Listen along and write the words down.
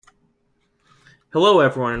Hello,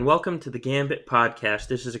 everyone, and welcome to the Gambit podcast.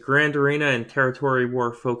 This is a Grand Arena and Territory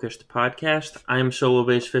War focused podcast. I am Solo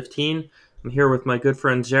Base 15. I'm here with my good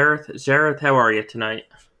friend Zareth. Zareth, how are you tonight?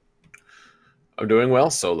 I'm doing well,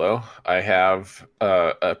 Solo. I have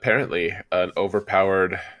apparently an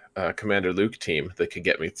overpowered Commander Luke team that could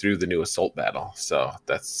get me through the new assault battle. So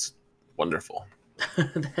that's wonderful.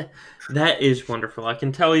 that is wonderful. I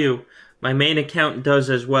can tell you, my main account does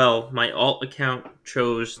as well. My alt account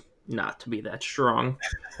chose not to be that strong.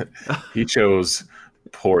 He chose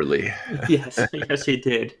poorly. Yes, he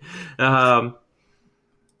did. Um,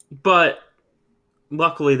 but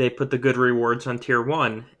luckily, they put the good rewards on Tier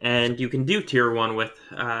 1, and you can do Tier 1 with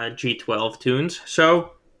G12 tunes.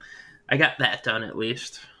 So I got that done at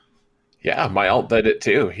least. Yeah, my alt did it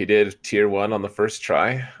too. He did tier one on the first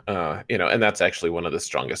try. And that's actually one of the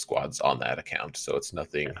strongest squads on that account. So it's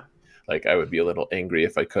nothing like I would be a little angry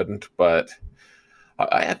if I couldn't, but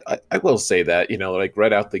I will say that like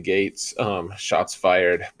right out the gates, shots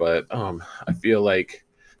fired. But I feel like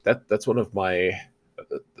that's one of my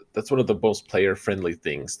that's one of the most player friendly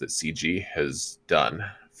things that CG has done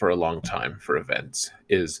for a long time for events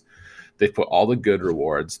is they put all the good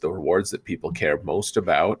rewards, the rewards that people care most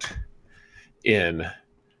about, in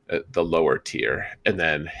the lower tier, and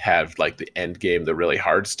then have like the end game, the really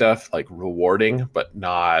hard stuff, like rewarding, but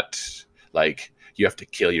not like you have to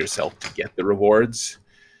kill yourself to get the rewards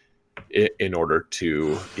in order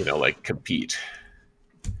to like compete.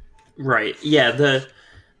 Right. Yeah, the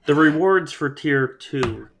rewards for tier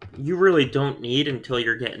 2 you really don't need until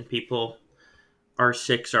you're getting people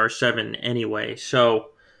R6, R7 anyway. So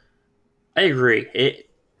I agree. It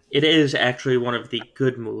is actually one of the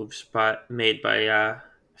good moves made by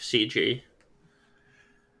CG.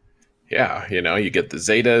 Yeah, you get the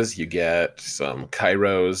Zetas, you get some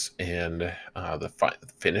Kairos, and the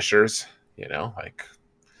finishers. Like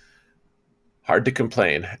hard to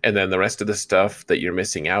complain. And then the rest of the stuff that you're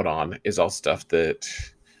missing out on is all stuff that,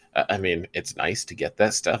 I mean, it's nice to get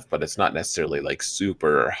that stuff, but it's not necessarily like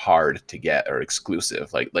super hard to get or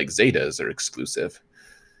exclusive. Like Zetas are exclusive,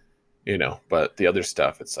 but the other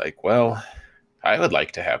stuff, it's like, well, I would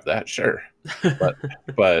like to have that, sure, but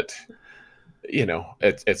but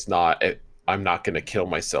it's not. I'm not going to kill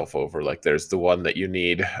myself over like there's the one that you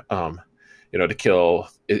need, to kill.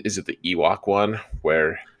 Is it the Ewok one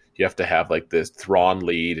where you have to have like this Thrawn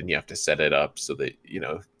lead and you have to set it up so that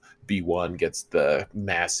B1 gets the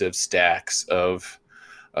massive stacks of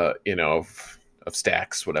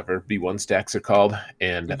stacks, whatever B1 stacks are called,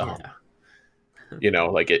 and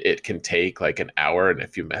like it can take like an hour, and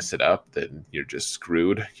if you mess it up, then you're just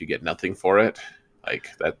screwed. You get nothing for it. Like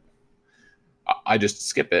that, I just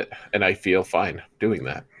skip it, and I feel fine doing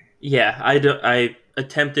that. Yeah, I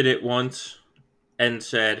attempted it once and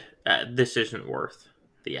said, this isn't worth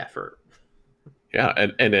the effort. Yeah,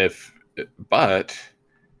 but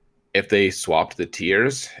if they swapped the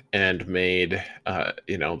tiers and made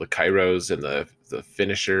the Kairos and the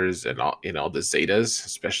finishers and all the Zetas,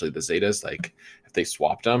 especially the Zetas, like if they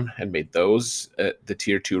swapped them and made those the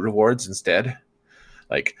tier 2 rewards instead,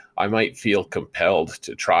 like I might feel compelled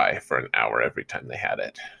to try for an hour every time they had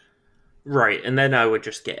it. Right, and then I would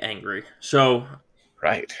just get angry. So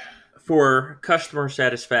Right. for customer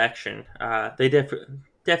satisfaction, they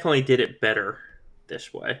definitely did it better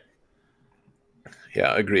this way.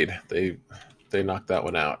 Yeah, agreed. They knocked that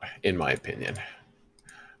one out, in my opinion.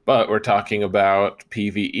 But we're talking about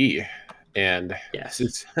PvE, and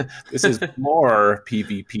Yes. this is more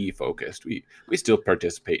PvP focused. We still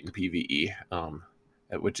participate in PvE,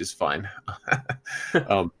 which is fine.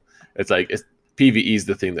 It's like PvE is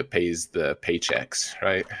the thing that pays the paychecks,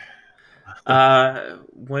 right?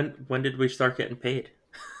 When did we start getting paid?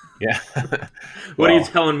 Yeah. What are you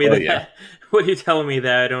telling me that? Yeah. What are you telling me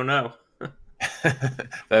that I don't know?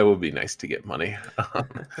 That would be nice to get money.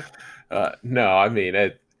 No, I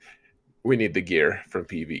mean we need the gear from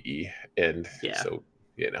PvE, and Yeah. so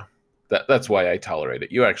that's why I tolerate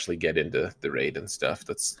it. You actually get into the raid and stuff.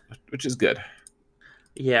 Which is good.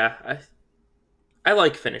 Yeah, I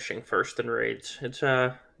like finishing first in raids. It's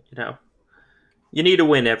you need to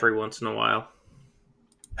win every once in a while.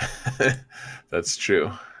 That's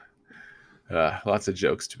true. Lots of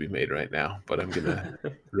jokes to be made right now, but I'm gonna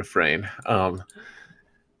refrain.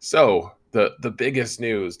 So the biggest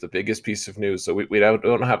news, the biggest piece of news. So we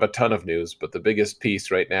don't have a ton of news, but the biggest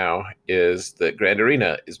piece right now is that Grand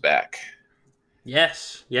Arena is back.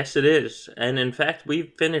 Yes, yes, it is. And in fact,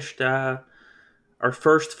 we finished our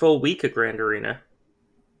first full week of Grand Arena.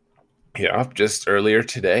 Yeah, just earlier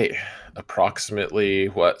today,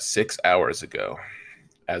 approximately 6 hours ago,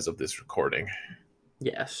 as of this recording.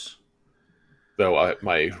 Yes. though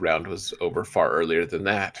my round was over far earlier than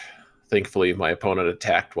that. Thankfully, my opponent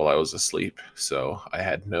attacked while I was asleep, so I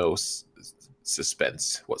had no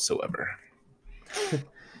suspense whatsoever.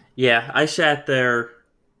 Yeah, I sat there.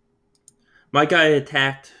 My guy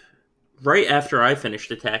attacked right after I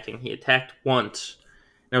finished attacking. He attacked once.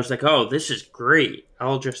 And I was like, oh, this is great.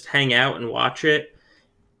 I'll just hang out and watch it.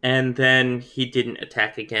 And then he didn't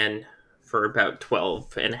attack again for about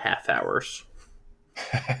 12 and a half hours.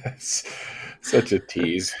 Such a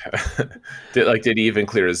tease. Did he even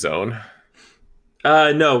clear his zone?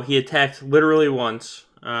 No, he attacked literally once.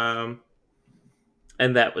 And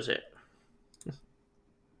that was it.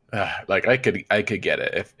 Like I could get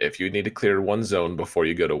it if you need to clear one zone before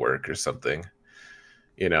you go to work or something.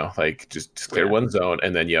 Like just clear Yeah. one zone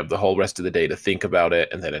and then you have the whole rest of the day to think about it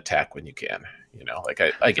and then attack when you can. Like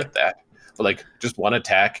I get that. But like just one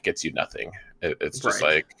attack gets you nothing. It's just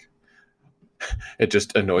Right. like it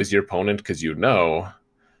just annoys your opponent because you know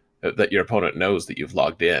that your opponent knows that you've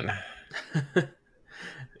logged in.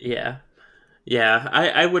 Yeah. Yeah.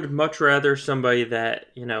 I would much rather somebody that,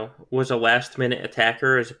 was a last minute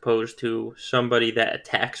attacker as opposed to somebody that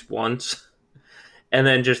attacks once and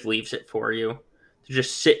then just leaves it for you to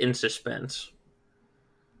just sit in suspense.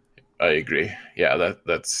 I agree. Yeah,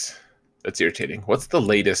 that's irritating. What's the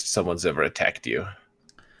latest someone's ever attacked you?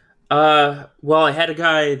 Well, I had a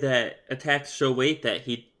guy that attacked so late that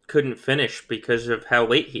he couldn't finish because of how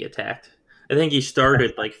late he attacked. I think he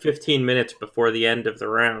started like 15 minutes before the end of the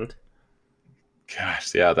round.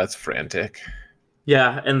 Gosh, yeah, that's frantic.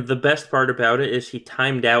 Yeah, and the best part about it is he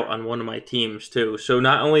timed out on one of my teams too. So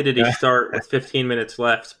not only did he start with 15 minutes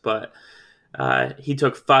left, but he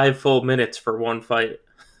took 5 full minutes for one fight.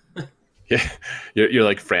 Yeah, you're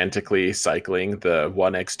like frantically cycling the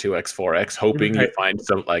 1x, 2x, 4x, hoping you Right. find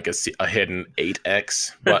some like a hidden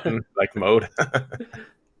 8x button like mode.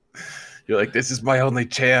 You're like, this is my only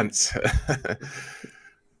chance.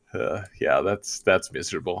 Yeah, that's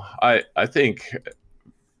miserable. I think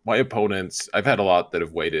my opponents. I've had a lot that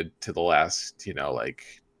have waited to the last, like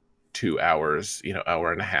 2 hours,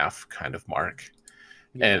 hour and a half kind of mark.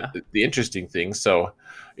 And Yeah. the interesting thing, so,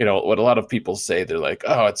 what a lot of people say, they're like,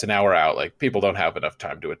 oh, it's an hour out. Like, people don't have enough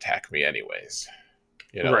time to attack me, anyways.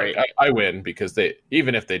 Like Right. I win because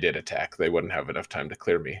even if they did attack, they wouldn't have enough time to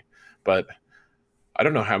clear me. But I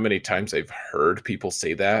don't know how many times I've heard people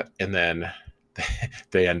say that. And then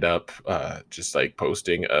they end up just like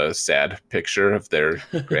posting a sad picture of their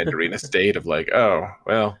Grand Arena state of like, oh,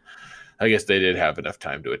 well, I guess they did have enough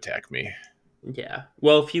time to attack me. Yeah.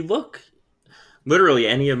 Well, if you look literally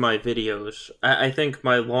any of my videos, I think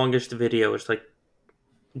my longest video is like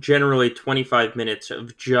generally 25 minutes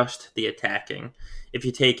of just the attacking. If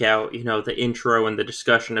you take out, the intro and the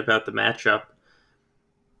discussion about the matchup.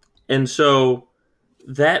 And so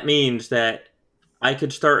that means that I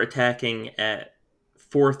could start attacking at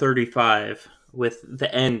 4:35 with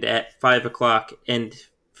the end at 5 o'clock and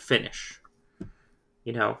finish.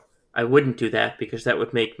 You know, I wouldn't do that because that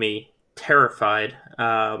would make me terrified.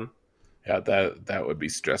 Yeah, that would be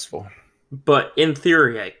stressful. But in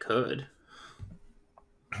theory, I could.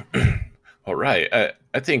 All right.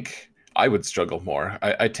 I think I would struggle more.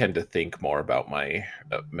 I tend to think more about my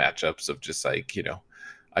matchups of just like,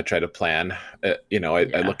 I try to plan. I Yeah.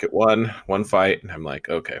 look at one fight and I'm like,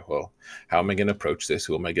 okay, well, how am I going to approach this?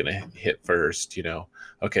 Who am I going to hit first?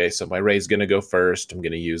 Okay, so my Ray's going to go first. I'm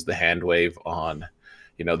going to use the hand wave on,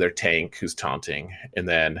 their tank who's taunting, and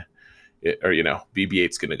then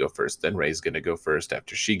BB-8's going to go first. Then Ray's going to go first.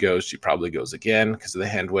 After she goes, she probably goes again because of the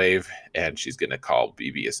hand wave, and she's going to call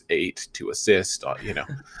BB-8 to assist.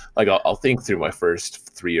 Like I'll think through my first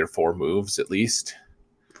 3 or 4 moves at least,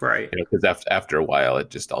 Right. because after a while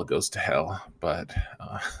it just all goes to hell. But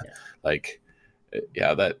Yeah. like,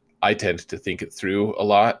 yeah, that I tend to think it through a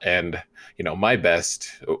lot. And my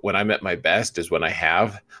best, when I'm at my best, is when I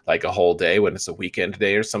have like a whole day, when it's a weekend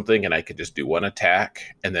day or something, and I could just do one attack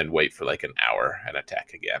and then wait for like an hour and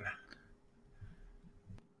attack again.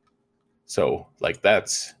 So like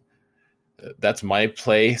that's my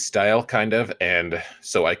play style kind of. And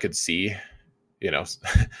so I could see,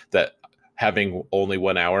 that having only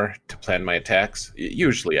 1 hour to plan my attacks,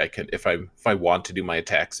 usually I could, if I want to do my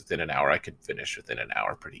attacks within an hour, I could finish within an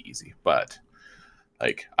hour pretty easy. But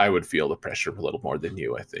like I would feel the pressure a little more than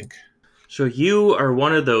you, I think. So you are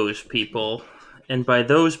one of those people, and by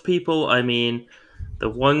those people, I mean the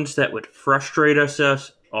ones that would frustrate us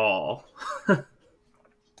all.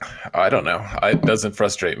 I don't know. It doesn't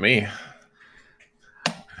frustrate me.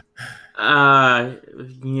 Uh,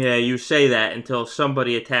 yeah, you say that until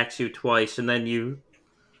somebody attacks you twice, and then you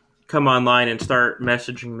come online and start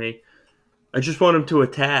messaging me. I just want him to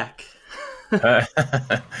attack. uh,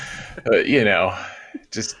 you know,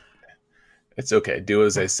 just it's okay. Do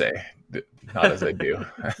as I say, not as I do.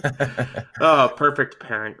 Oh, perfect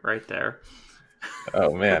parent right there.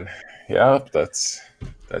 Oh man, yeah, that's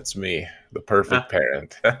me, the Uh, perfect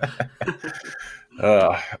parent.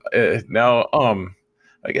 uh, now,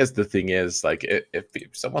 I guess the thing is, like, if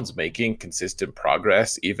someone's making consistent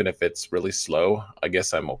progress, even if it's really slow, I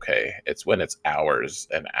guess I'm okay. It's when it's hours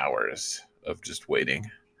and hours of just waiting.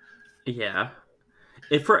 yeah.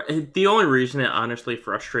 The only reason it honestly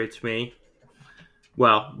frustrates me,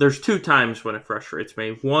 well, there's two times when it frustrates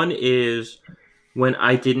me. One is when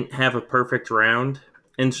I didn't have a perfect round,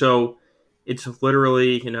 and so it's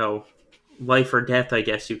literally, life or death, I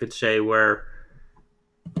guess you could say, where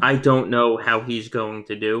I don't know how he's going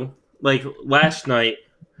to do. Like last night,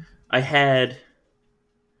 I had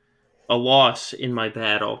a loss in my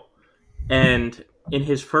battle, and in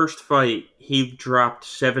his first fight, he dropped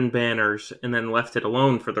 7 banners and then left it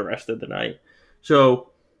alone for the rest of the night.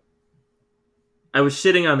 So I was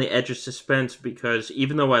sitting on the edge of suspense because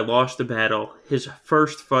even though I lost the battle, his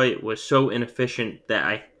first fight was so inefficient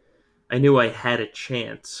that I knew I had a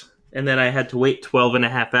chance. And then I had to wait 12 and a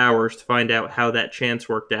half hours to find out how that chance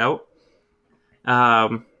worked out.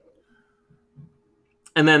 Um,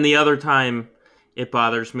 and then the other time it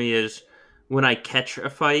bothers me is when I catch a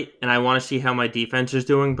fight and I want to see how my defense is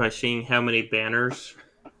doing by seeing how many banners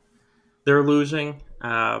they're losing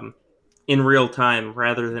in real time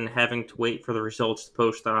rather than having to wait for the results to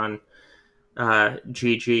post on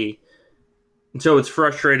GG. And so it's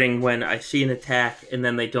frustrating when I see an attack and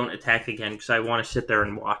then they don't attack again because I want to sit there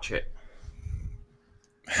and watch it.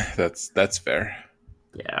 That's fair.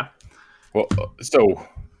 Yeah. Well, so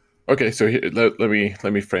okay, so here, let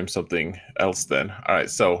me frame something else then. All right,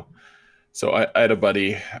 so I had a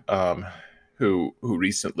buddy who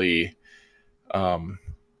recently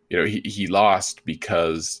he lost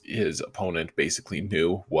because his opponent basically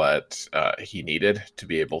knew what he needed to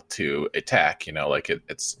be able to attack. Like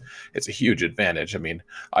it's a huge advantage. I mean,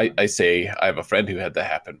 I say I have a friend who had that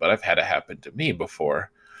happen, but I've had it happen to me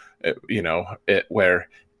before. Where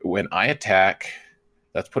when I attack,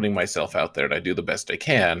 that's putting myself out there and I do the best I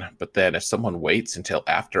can. But then if someone waits until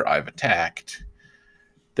after I've attacked,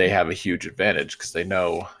 they have a huge advantage because they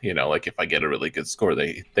know, like if I get a really good score,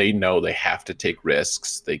 they know they have to take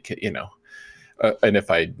risks. They can, and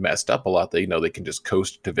if I messed up a lot, they know they can just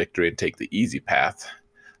coast to victory and take the easy path.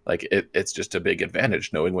 Like it's just a big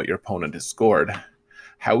advantage knowing what your opponent has scored.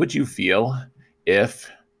 How would you feel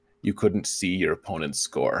if you couldn't see your opponent's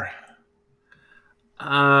score?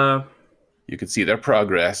 Uh, You could see their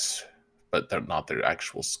progress, but they're not their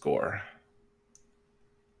actual score.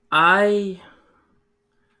 I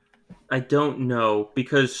I don't know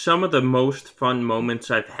because some of the most fun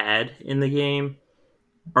moments I've had in the game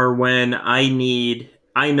are when I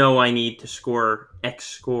know I need to score X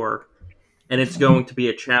score and it's going to be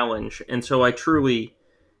a challenge. And so I've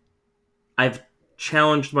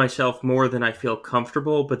challenged myself more than I feel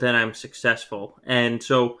comfortable, but then I'm successful. And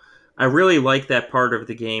so I really like that part of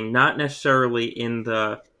the game, not necessarily in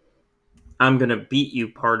the I'm going to beat you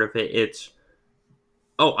part of it. It's,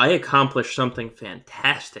 oh, I accomplished something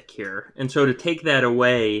fantastic here. And so to take that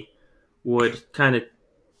away would kind of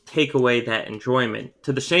take away that enjoyment.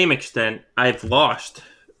 To the same extent, I've lost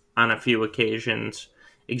on a few occasions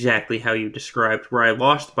exactly how you described, where I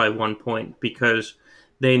lost by 1 point because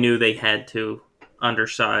they knew they had to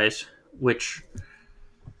undersize, which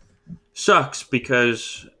sucks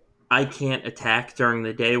because I can't attack during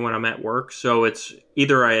the day when I'm at work. So it's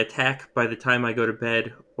either I attack by the time I go to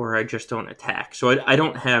bed or I just don't attack. So I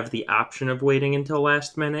don't have the option of waiting until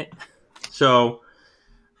last minute. So,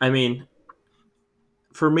 I mean,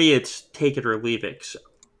 for me, it's take it or leave it. 'Cause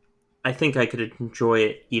I think I could enjoy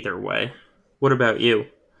it either way. What about you?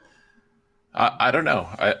 I don't know.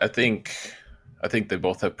 I think they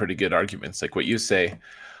both have pretty good arguments. Like what you say,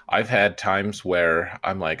 I've had times where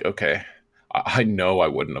I'm like, okay, I know I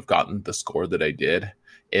wouldn't have gotten the score that I did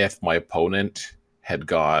if my opponent had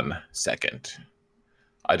gone second.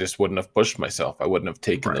 I just wouldn't have pushed myself. I wouldn't have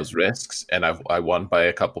taken Right. those risks, and I won by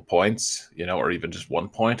a couple points, or even just 1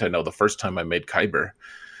 point. I know the first time I made Kyber,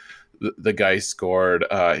 the guy scored.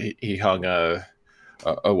 He hung a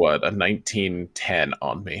what, a 1910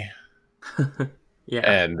 on me,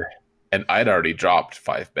 Yeah. and I'd already dropped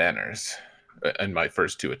 5 banners in my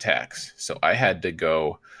first 2 attacks. So I had to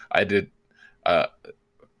go. I did, uh,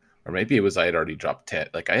 or maybe it was I had already dropped 10.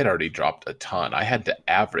 Like I had already dropped a ton. I had to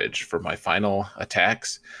average for my final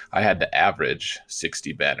attacks. I had to average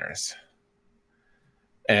 60 banners.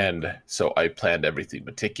 And so I planned everything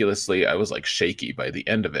meticulously. I was like shaky by the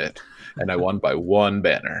end of it, and I won by 1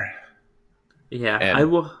 banner. Yeah, I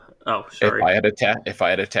And will. Oh, sorry. if I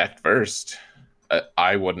had attacked first,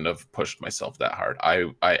 I wouldn't have pushed myself that hard.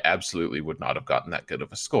 I absolutely would not have gotten that good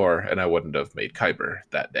of a score, and I wouldn't have made Kyber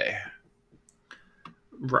that day.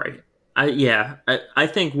 Right. I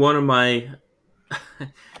think one of my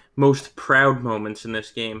most proud moments in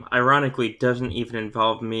this game, ironically, doesn't even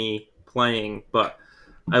involve me playing, but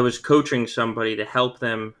I was coaching somebody to help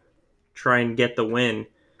them try and get the win,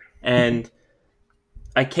 and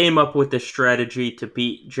I came up with this strategy to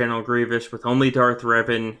beat General Grievous with only Darth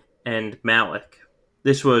Revan and Malik.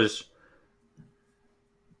 This was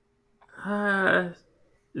uh,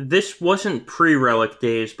 this wasn't pre-relic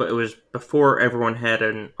days, but it was before everyone had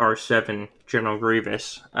an R7 General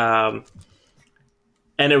Grievous, and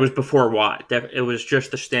it was before Watt. It was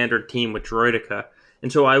just the standard team with Droideka,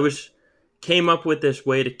 and so I was came up with this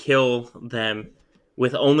way to kill them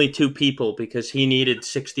with only two people because he needed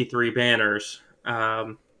 63 banners.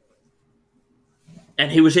 And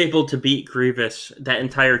he was able to beat Grievous that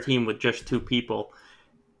entire team with just two people.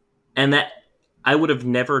 And that I would have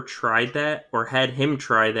never tried that or had him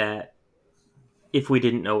try that if we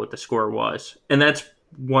didn't know what the score was. And that's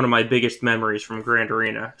one of my biggest memories from Grand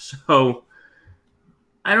Arena. So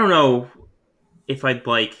I don't know if I'd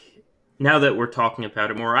like, now that we're talking about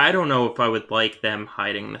it more, I don't know if I would like them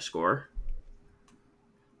hiding the score.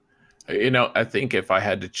 I think if I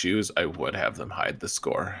had to choose, I would have them hide the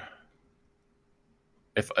score.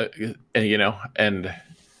 If and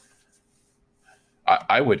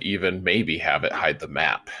I would even maybe have it hide the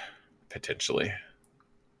map potentially.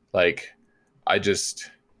 Like, I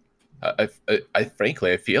just, I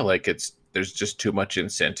frankly, I feel like there's just too much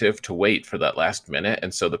incentive to wait for that last minute,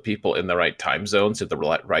 and so the people in the right time zones, at the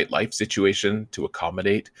right life situation to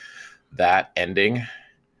accommodate that ending.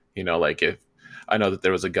 Like, if I know that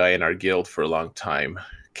there was a guy in our guild for a long time,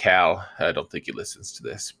 Cal. I don't think he listens to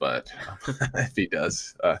this, but if he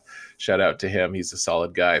does, shout out to him. He's a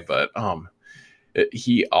solid guy, but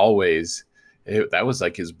he always that was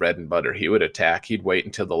like his bread and butter. He would attack. He'd wait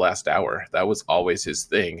until the last hour. That was always his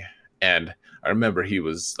thing. And I remember he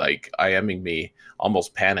was like IMing me,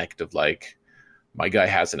 almost panicked of like, my guy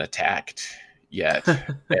hasn't attacked yet,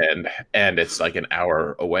 and it's like an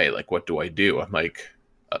hour away. Like, what do I do? I'm like,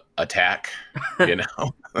 attack. You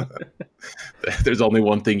know, there's only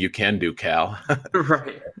one thing you can do, Cal,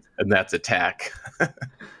 Right. and that's attack.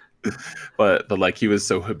 But like, he was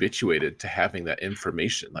so habituated to having that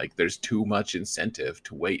information, like there's too much incentive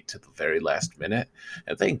to wait to the very last minute.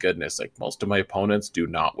 And thank goodness, like, most of my opponents do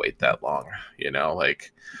not wait that long.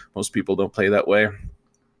 Like, most people don't play that way,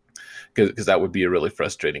 because that would be a really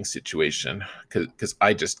frustrating situation, because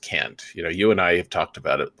I just can't. You and I have talked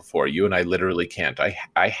about it before. You and I literally can't. I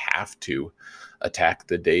have to attack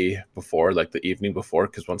the day before, like the evening before,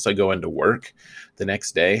 because once I go into work the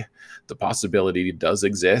next day, the possibility does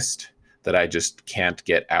exist that I just can't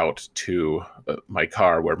get out to my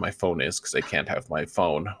car where my phone is, because I can't have my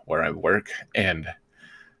phone where I work. And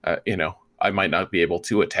I might not be able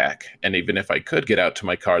to attack. And even if I could get out to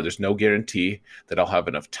my car, there's no guarantee that I'll have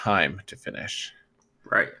enough time to finish.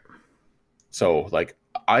 Right. So like,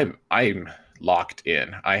 I'm locked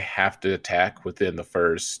in. I have to attack within the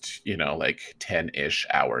first, like 10-ish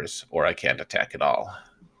hours, or I can't attack at all.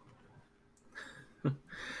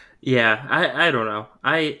 Yeah, I don't know.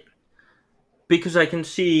 Because I can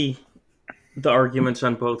see the arguments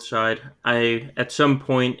on both sides. I at some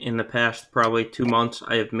point in the past probably 2 months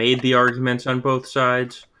I have made the arguments on both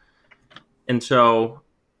sides. And so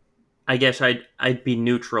I guess I'd be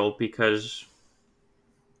neutral because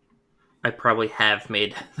I probably have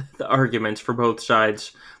made the arguments for both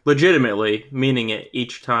sides legitimately, meaning it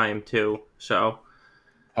each time too. So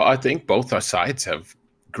I think both our sides have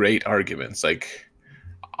great arguments. Like,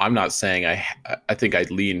 I'm not saying I think I'd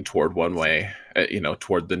lean toward one way,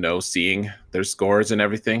 toward the no, seeing their scores and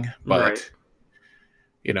everything. right.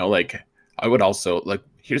 But like, I would also like,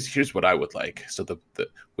 here's what I would like. So the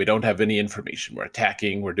we don't have any information. We're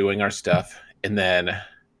attacking. We're doing our stuff, and then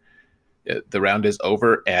the round is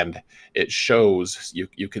over, and it shows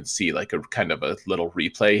you can see like a kind of a little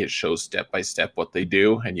replay. It shows step by step what they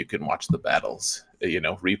do, and you can watch the battles,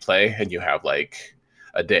 replay, and you have like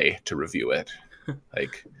a day to review it.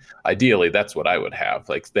 Like, ideally, that's what I would have.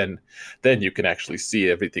 Like, then you can actually see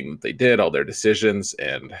everything that they did, all their decisions,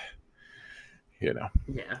 and Yeah.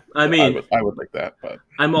 I mean, I would like that. But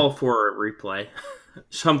I'm all for a replay.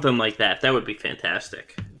 Something like that. That would be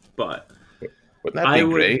fantastic. But wouldn't that I be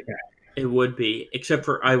would great? it would be, except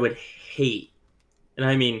for I would hate, and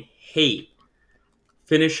I mean hate,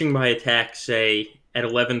 finishing my attack say at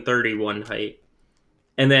 11:30 night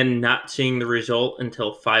and then not seeing the result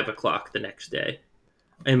until 5 o'clock the next day.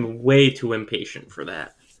 am way too impatient for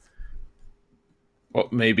that. Well,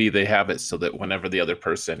 maybe they have it so that whenever the other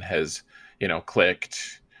person has,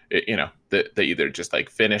 clicked, they either just like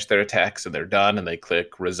finish their attacks and they're done and they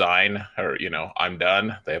click resign or, I'm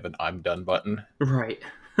done. They have an I'm done button. Right.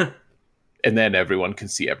 And then everyone can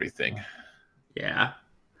see everything. Yeah.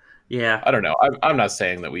 Yeah. I don't know. I'm not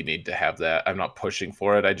saying that we need to have that. I'm not pushing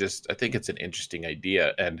for it. I think it's an interesting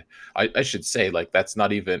idea. And I should say, like,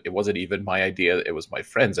 it wasn't even my idea. It was my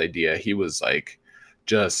friend's idea. He was like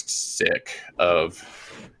just sick of,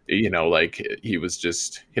 like he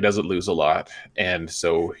doesn't lose a lot. And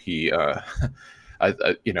so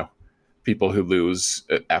people who lose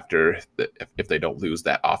if they don't lose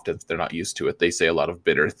that often, they're not used to it. They say a lot of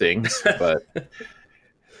bitter things, but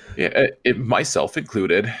yeah, myself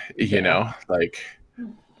included, Yeah. like,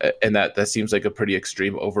 and that seems like a pretty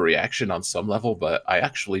extreme overreaction on some level, but I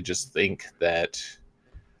actually just think that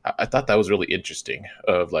I thought that was really interesting.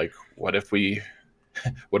 Of like, what if we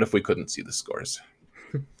couldn't see the scores?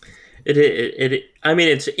 I mean,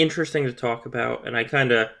 it's interesting to talk about, and I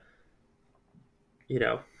kind of, you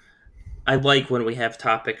know, I like when we have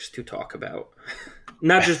topics to talk about.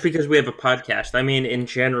 Not just because we have a podcast. I mean, in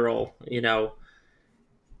general,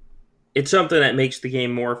 it's something that makes the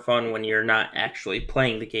game more fun when you're not actually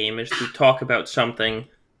playing the game, is to talk about something,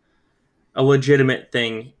 a legitimate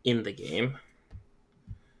thing in the game.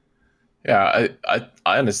 Yeah, I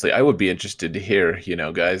honestly, I would be interested to hear,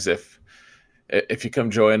 guys, if you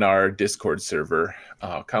come join our Discord server,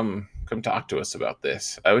 come talk to us about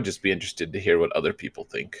this. I would just be interested to hear what other people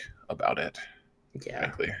think about it. Yeah,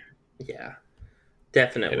 Frankly, yeah, you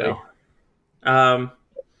definitely. know. Um,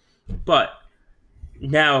 but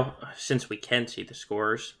now, since we can see the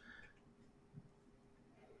scores,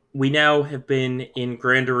 we now have been in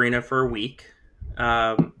Grand Arena for a week.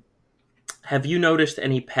 Um, have you noticed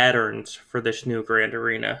any patterns for this new Grand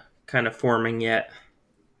Arena kind of forming yet?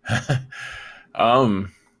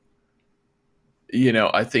 um,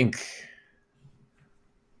 I think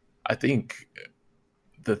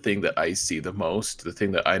the thing that I see the most, the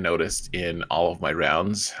thing that I noticed in all of my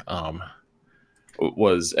rounds,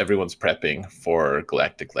 was everyone's prepping for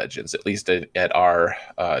Galactic Legends, at least at our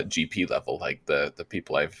GP level, like the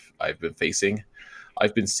people I've been facing.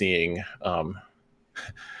 I've been seeing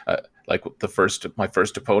uh, like my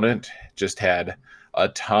first opponent just had a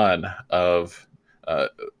ton of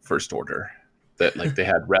first order, that like they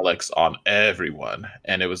had relics on everyone,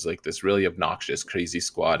 and it was like this really obnoxious crazy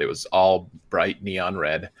squad. It was all bright neon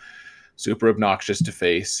red, super obnoxious to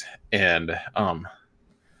face, and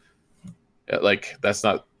like that's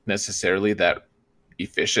not necessarily that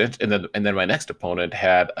efficient. And then my next opponent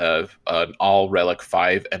had an all relic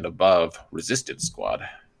 5 and above resistance squad,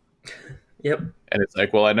 Yep. and it's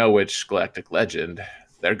like, well, I know which Galactic Legend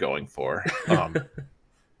they're going for.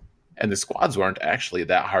 And the squads weren't actually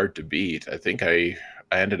that hard to beat. I think I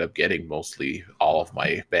ended up getting mostly all of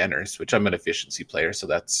my banners, which I'm an efficiency player, so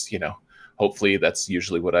that's, hopefully that's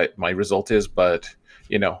usually what my result is. But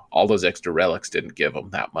all those extra relics didn't give them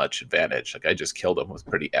that much advantage. Like I just killed them with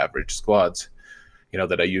pretty average squads,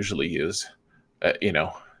 that I usually use. Uh, you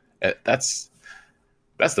know, that's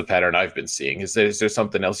the pattern I've been seeing. Is there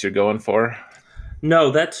something else you're going for? No,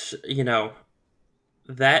 that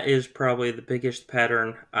is probably the biggest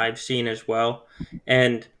pattern I've seen as well.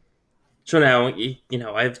 And so now,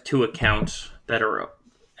 I have two accounts that are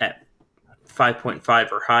at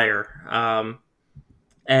 5.5 or higher.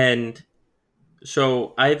 And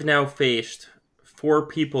so I've now faced four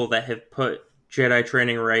people that have put Jedi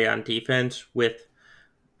Training Ray on defense with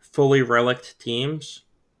fully relict teams.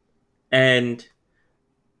 And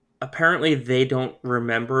apparently they don't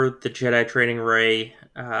remember the Jedi Training Ray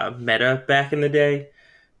meta back in the day,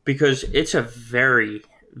 because it's a very,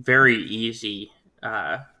 very easy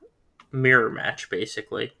mirror match,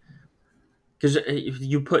 basically. Because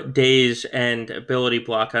you put daze and ability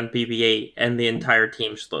block on BB-8, and the entire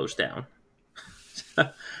team slows down.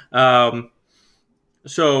 um,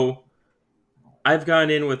 so I've gone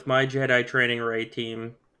in with my Jedi Training Ray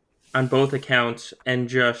team on both accounts and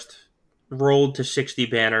just rolled to 60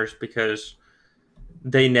 banners because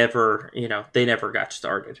they never got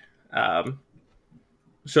started.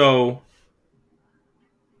 So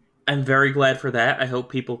I'm very glad for that. I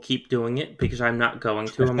hope people keep doing it because I'm not going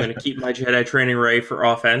to. I'm going to keep my Jedi Training Ray for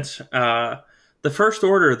offense. The First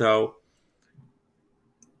Order, though,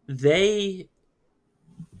 they.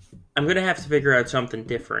 I'm going to have to figure out something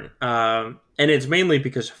different. And it's mainly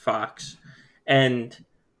because of Fox. And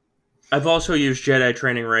I've also used Jedi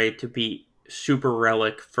Training Ray to beat Super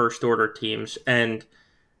Relic First Order teams, and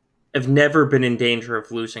I've never been in danger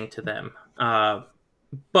of losing to them.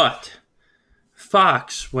 But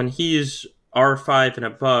Fox, when he's R5 and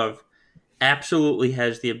above, absolutely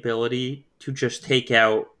has the ability to just take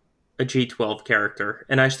out a G12 character.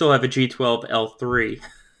 And I still have a G12 L3.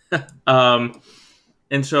 Um,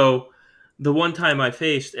 and so the one time I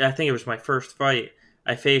think it was my first fight,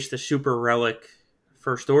 I faced a Super Relic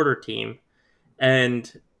First Order team,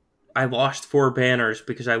 and I lost 4 banners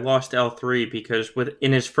because I lost L3 because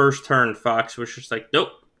in his first turn, Fox was just like, nope,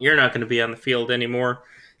 you're not going to be on the field anymore.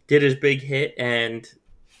 Did his big hit, and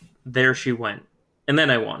there she went. And then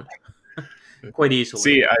I won quite easily.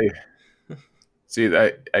 See,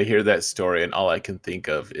 I hear that story, and all I can think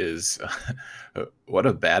of is what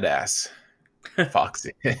a badass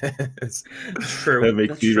Foxy is. That's true. That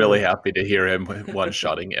makes That's me really true. happy to hear him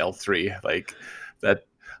one-shotting L3 like that.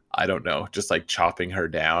 I don't know, just like chopping her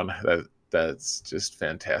down. That's just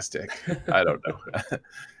fantastic. I don't know.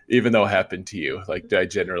 Even though it happened to you, like I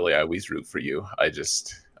always root for you.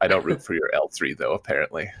 I don't root for your L3 though.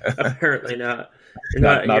 Apparently, Apparently not. You're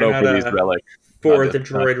not not. not You're not over these relic. for Not the not.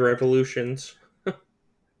 droid revolutions.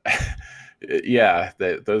 Yeah,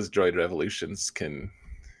 those droid revolutions can,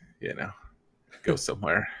 you know, go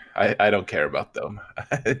somewhere. I don't care about them.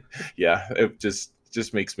 Yeah, it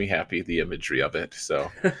just makes me happy, the imagery of it.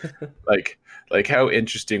 So like how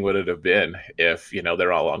interesting would it have been if,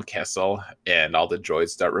 they're all on Kessel and all the droids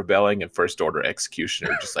start rebelling and First Order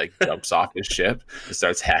Executioner just like jumps off his ship and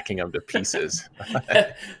starts hacking them to pieces.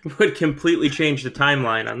 Would completely change the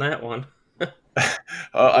timeline on that one.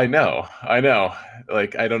 I know.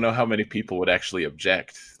 Like, I don't know how many people would actually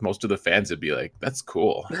object. Most of the fans would be like, "That's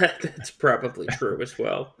cool. That's probably true as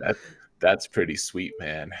well. That that's pretty sweet,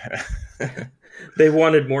 man." They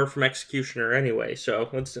wanted more from Executioner anyway, so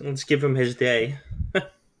let's give him his day.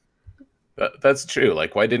 That's true.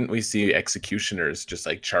 Like, why didn't we see executioners just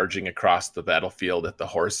like charging across the battlefield at the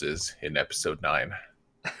horses in episode 9?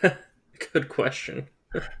 Good question.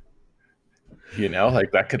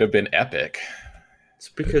 Like that could have been epic. It's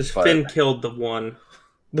because But Finn killed the one.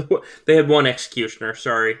 They had one Executioner.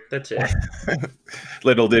 Sorry, that's it.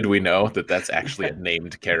 little did we know that that's actually a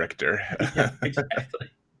named character. Yeah, exactly.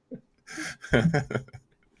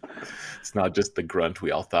 It's not just the grunt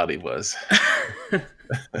we all thought he was.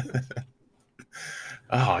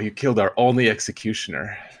 Oh, you killed our only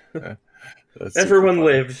executioner. That's Everyone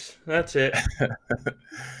lives. That's it.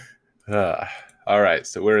 All right,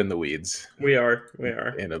 so we're in the weeds. We are. We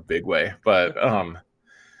are. In a big way, but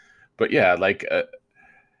yeah, like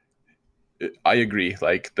I agree.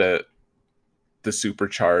 Like the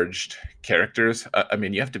supercharged characters. I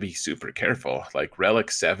mean, you have to be super careful. Like Relic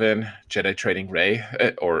 7, Jedi Training Ray,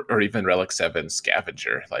 or even Relic 7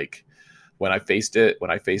 Scavenger. Like when I faced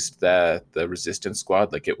the Resistance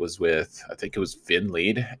squad, like it was with, I think it was Finn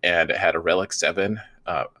lead, and it had a Relic 7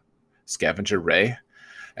 Scavenger Ray.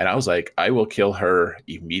 And I was like, I will kill her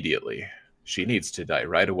immediately. She needs to die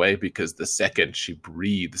right away, because the second she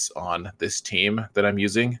breathes on this team that I'm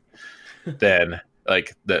using, then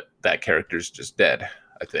like that character's just dead,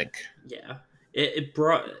 I think. Yeah. It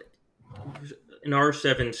brought an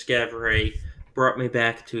R7 Scavray brought me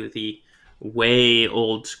back to the way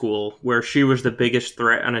old school where she was the biggest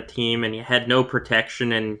threat on a team and you had no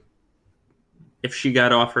protection, and if she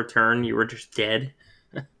got off her turn, you were just dead.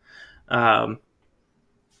 um,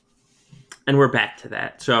 and we're back to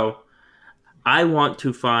that. So I want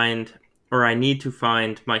to find, or I need to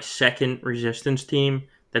find, my second resistance team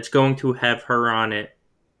that's going to have her on it.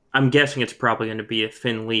 I'm guessing it's probably going to be a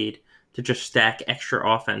Finn lead to just stack extra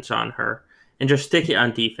offense on her and just stick it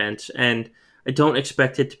on defense. And I don't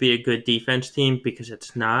expect it to be a good defense team because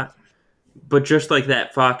it's not. But just like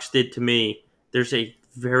that Fox did to me, there's a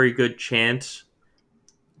very good chance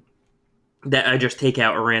that I just take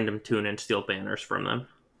out a random tune and steal banners from them.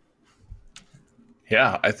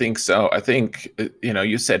 Yeah, I think so. I think,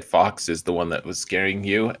 you said Fox is the one that was scaring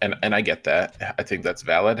you, and I get that. I think that's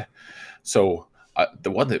valid. So the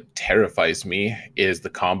one that terrifies me is the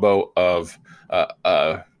combo of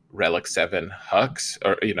Relic 7 Hux,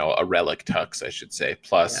 or, a Relic Hux, I should say,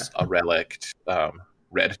 plus a Relic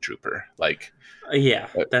Red Trooper. Like, Yeah,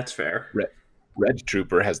 that's fair. Red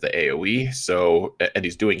Trooper has the AoE, and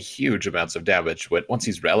he's doing huge amounts of damage. But once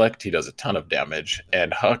he's relicked, he does a ton of damage.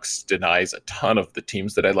 And Hux denies a ton of the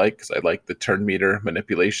teams that I like, because I like the turn meter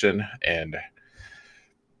manipulation, and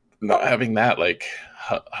not having that, like,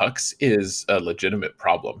 Hux is a legitimate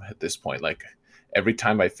problem at this point. Like, every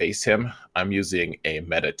time I face him, I'm using a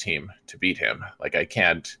meta team to beat him. Like, I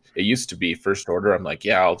can't. It used to be First Order. I'm like,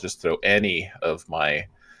 yeah, I'll just throw any of my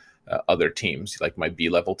other teams, like my B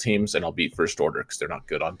level teams, and I'll beat First Order because they're not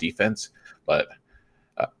good on defense. But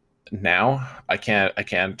Now I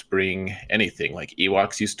can't bring anything. Like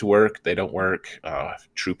Ewoks used to work, they don't work.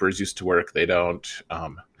 Troopers used to work, they don't.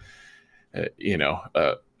 Uh, you know,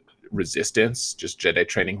 uh, Resistance, just Jedi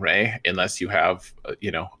training Rey, unless you have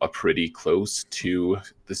a pretty close to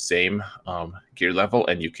the same gear level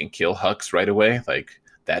and you can kill Hux right away. Like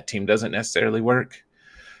that team doesn't necessarily work.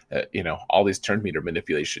 All these turn meter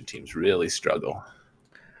manipulation teams really struggle.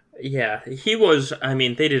 Yeah, he was. I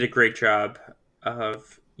mean, they did a great job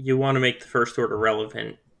of. You want to make the First Order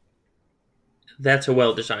relevant. That's a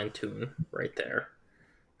well designed tune right there.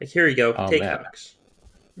 Like, here you go, Oh take man, Hux.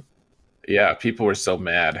 yeah, people were so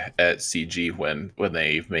mad at CG when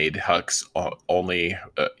they made Hux only,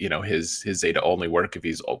 his Zeta only work if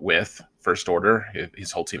he's with First Order.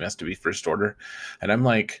 His whole team has to be First Order, and I'm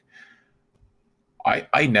like,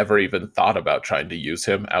 I never even thought about trying to use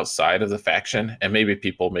him outside of the faction. And maybe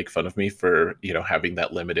people make fun of me for having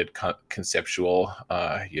that limited conceptual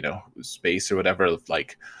space or whatever.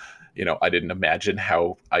 Like, I didn't imagine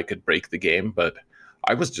how I could break the game, but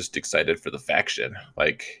I was just excited for the faction.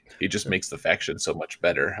 Like, he just makes the faction so much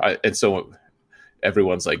better. And so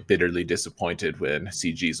everyone's like bitterly disappointed when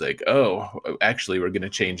CG's like, "Oh, actually, we're going to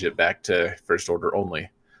change it back to First Order only."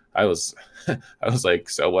 I was, I was like,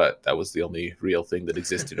 "So what?" That was the only real thing that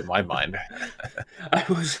existed in my mind. I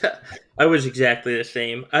was, I was exactly the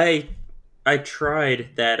same. I tried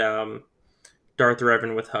that Darth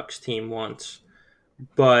Revan with Hux team once,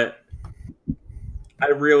 but I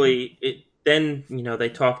really it. Then they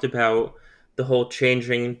talked about the whole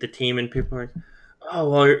changing the team, and people are, "Oh,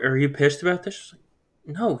 well, are you pissed about this?"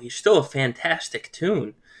 No, he's still a fantastic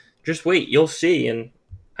tune. Just wait, you'll see. And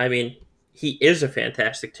I mean, he is a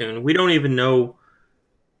fantastic tune. We don't even know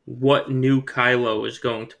what new Kylo is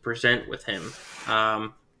going to present with him,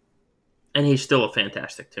 and he's still a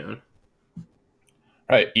fantastic tune.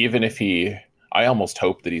 Right. Even if I almost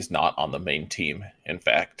hope that he's not on the main team. In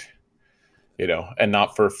fact, and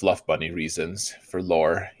not for fluff bunny reasons, for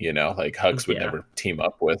lore. Like Hux would Yeah, never team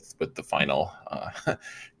up with the final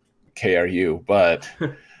KRU, but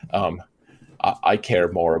um, I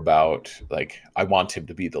care more about, like, I want him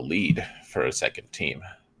to be the lead for a second team,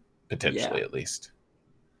 yeah, potentially at least.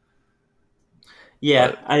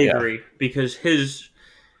 yeah. But I yeah, agree because his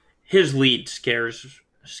lead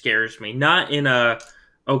scares me. Not in a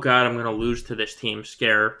oh god I'm going to lose to this team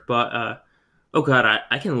scare, but oh god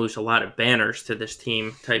I can lose a lot of banners to this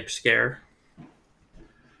team type scare.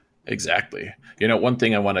 exactly. One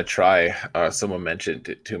thing I want to try, someone mentioned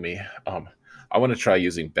it to me. I want to try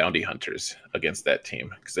using bounty hunters against that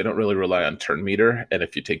team because they don't really rely on turn meter. And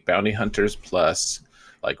if you take bounty hunters plus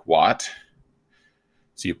like Watt,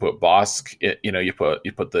 so you put Bosk,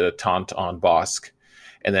 you put the taunt on Bosk,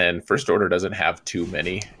 and then First Order doesn't have too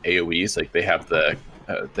many AOE's. Like they have the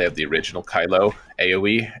original Kylo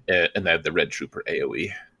AOE, and they have the Red Trooper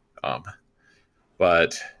AOE. Um,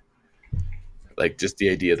 but like, just the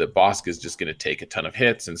idea that Bosk is just going to take a ton of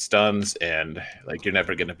hits and stuns, and like you're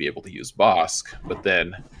never going to be able to use Bosk. But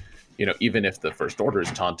then, even if the First Order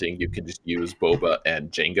is taunting, you can just use Boba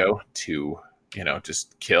and Django to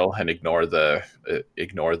just kill and ignore the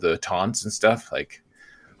taunts and stuff. Like,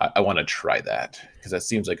 I want to try that because that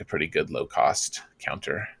seems like a pretty good low cost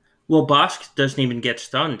counter. Well, Bosk doesn't even get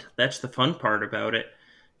stunned. That's the fun part about it.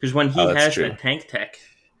 Because when Oh, he that's has true. that tank tech,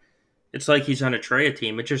 it's like he's on a Traya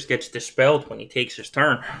team. It just gets dispelled when he takes his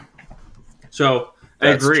turn. So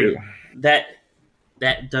I That's true. agree. That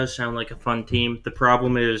that does sound like a fun team. The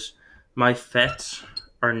problem is my Fets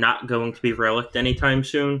are not going to be relicked anytime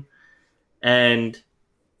soon. And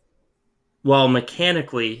while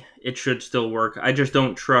mechanically it should still work, I just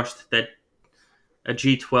don't trust that a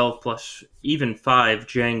G12 plus even 5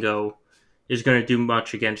 Django is going to do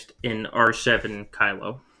much against an R7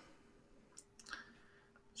 Kylo.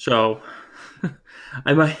 So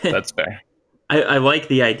I might. That's fair. I like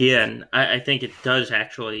the idea, and I think it does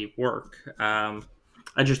actually work.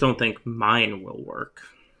 I just don't think mine will work.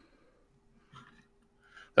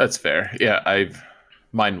 That's fair. Yeah,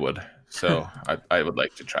 mine would. So I would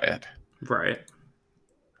like to try it. Right.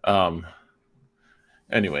 Um,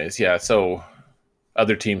 Anyways, yeah. So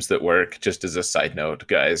other teams that work, just as a side note,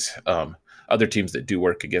 guys, other teams that do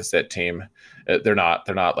work against that team, they're not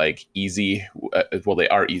like easy. Well, they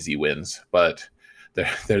are easy wins, but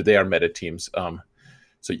they are meta teams.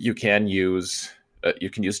 So you can use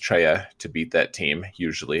Treya to beat that team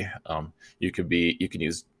usually. You can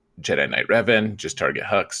use Jedi Knight Revan, just target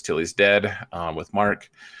Hux till he's dead, with Mark.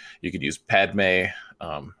 You could use Padme.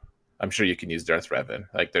 Um, I'm sure you can use Darth Revan.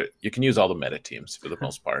 Like, you can use all the meta teams for the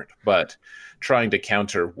most part, but trying to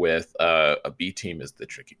counter with a B team is the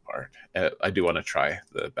tricky part. I do want to try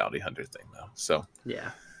the bounty hunter thing though. So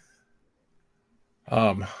Yeah.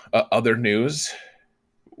 Other news,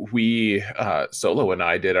 we Solo and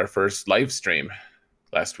I did our first live stream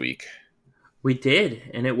last week. We did,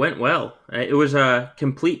 and it went well. It was a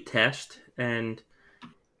complete test, and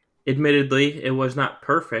admittedly, it was not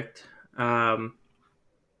perfect, um,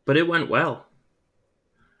 but it went well.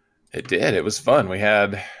 It did. It was fun. We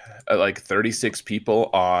had like 36 people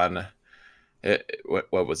on.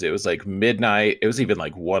 What was it? It was like midnight. It was even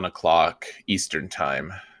like 1 o'clock Eastern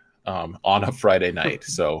time on a Friday night.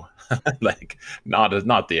 So like not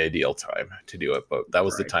the ideal time to do it, but that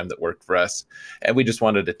was the Right. time that worked for us. And we just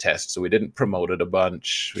wanted to test. So we didn't promote it a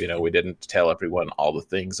bunch. We didn't tell everyone all the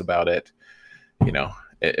things about it.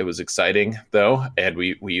 It was exciting though. And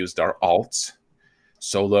we used our alts.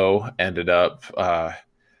 Solo ended up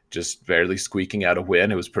just barely squeaking out a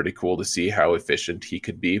win. It was pretty cool to see how efficient he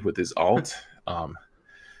could be with his alt.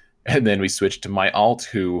 And then we switched to my alt,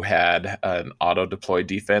 who had an auto deploy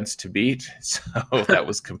defense to beat. So that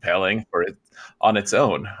was compelling for it on its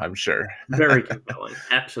own, I'm sure. Very compelling.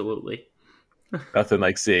 Absolutely. Nothing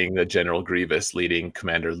like seeing the General Grievous leading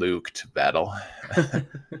Commander Luke to battle.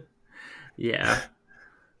 Yeah.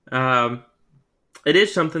 Um, it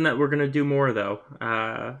is something that we're going to do more, though.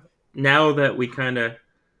 Now that we kind of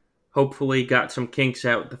hopefully got some kinks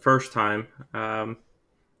out the first time,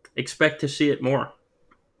 expect to see it more.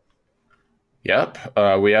 Yep.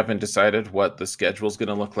 We haven't decided what the schedule's going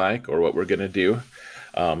to look like or what we're going to do.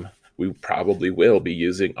 We probably will be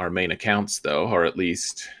using our main accounts, though, or at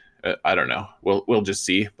least I don't know. We'll just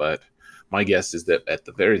see. But my guess is that at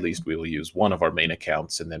the very least we will use one of our main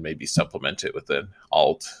accounts and then maybe supplement it with an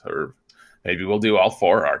alt, or maybe we'll do all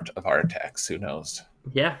four of our attacks. Who knows?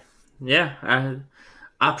 Yeah. Yeah.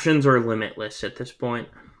 Options are limitless at this point.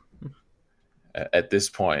 At this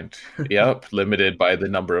point, yep, limited by the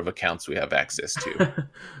number of accounts we have access to.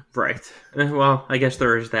 Right. Well, I guess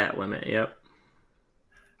there is that limit. Yep.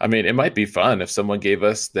 I mean, it might be fun if someone gave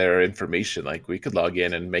us their information. Like we could log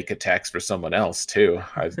in and make attacks for someone else too.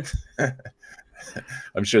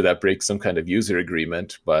 I'm sure that breaks some kind of user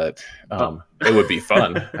agreement, but Oh. it would be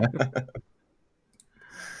fun.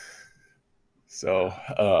 So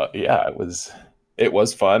yeah, it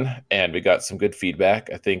was fun, and we got some good feedback.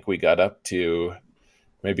 I think we got up to,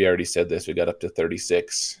 maybe I already said this, we got up to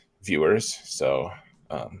 36 viewers. So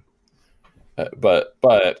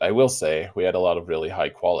but I will say we had a lot of really high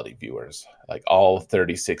quality viewers. Like all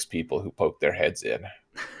 36 people who poked their heads in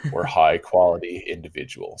were high quality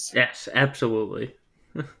individuals. Yes, absolutely.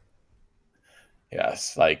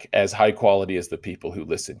 Yes, like as high quality as the people who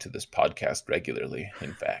listen to this podcast regularly,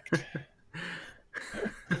 in fact.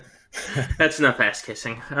 That's enough ass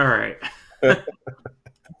kissing. All right.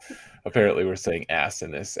 Apparently we're saying ass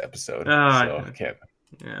in this episode, so I Oh, can't.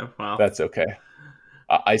 yeah. Well, That's okay.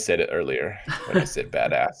 I said it earlier when I said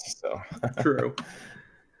badass, so true.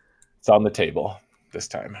 it's on the table this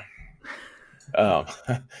time. Um,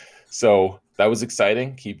 so that was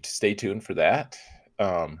exciting. Stay tuned for that.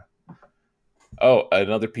 Oh,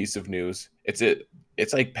 another piece of news.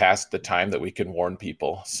 It's like past the time that we can warn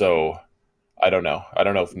people. So I don't know. I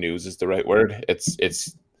don't know if news is the right word.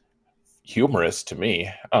 It's humorous to me.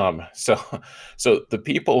 So the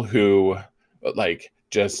people who like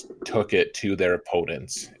just took it to their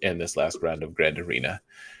opponents in this last round of Grand Arena,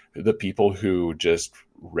 the people who just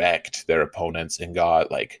wrecked their opponents and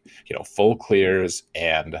got like full clears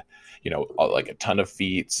and like a ton of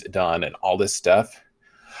feats done and all this stuff,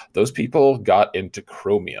 those people got into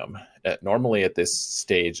Chromium. Normally at this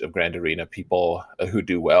stage of Grand Arena, people who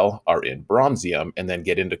do well are in Bronzium and then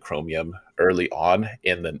get into Chromium early on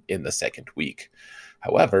in the second week.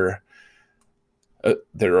 However,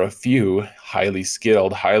 there are a few highly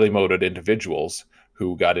skilled, highly motivated individuals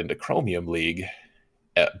who got into Chromium League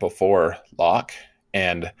before lock,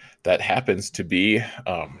 and that happens to be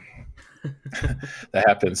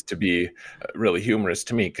really humorous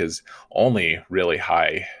to me because only really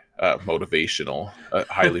highly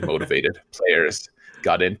motivated players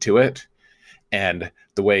got into it. And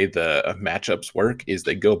the way the matchups work is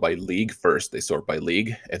they go by league first. They sort by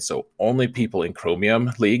league. And so only people in Chromium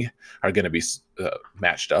League are going to be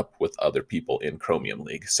matched up with other people in Chromium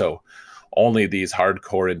League. So only these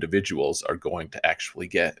hardcore individuals are going to actually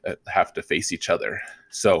have to face each other.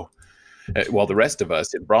 So while the rest of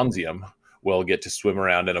us in Bronzium will get to swim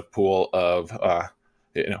around in a pool of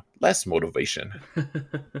less motivation.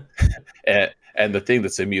 And the thing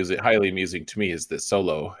that's highly amusing to me is that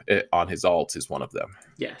Solo on his alt is one of them.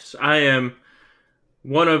 Yes, I am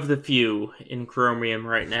one of the few in Chromium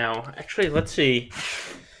right now. Actually, let's see.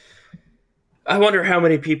 I wonder how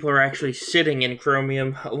many people are actually sitting in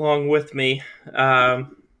Chromium along with me.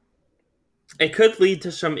 It could lead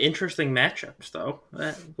to some interesting matchups, though.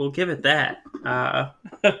 We'll give it that,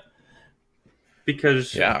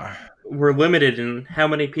 because Yeah. we're limited in how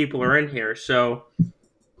many people are in here. So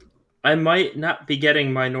I might not be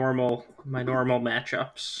getting my normal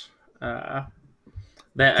matchups uh,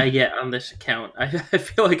 that I get on this account. I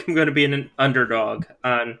feel like I'm going to be an underdog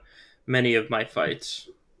on many of my fights.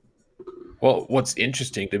 Well, what's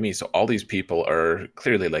interesting to me, so all these people are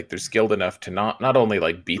clearly like they're skilled enough to not only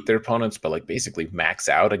like beat their opponents, but like basically max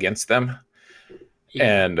out against them.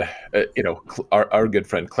 Yeah, And our good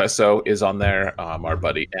friend Klesso is on there. Our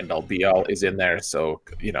buddy Endal Bial is in there. So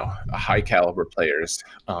high caliber players.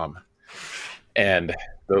 And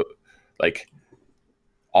the like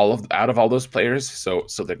all of out of all those players, so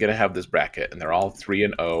they're gonna have this bracket, and they're all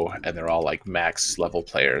 3-0, and they're all like max level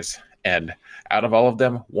players. And out of all of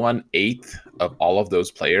them, 1/8 of all of those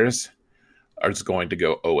players are just going to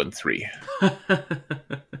go 0-3.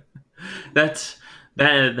 that's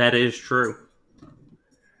that is true.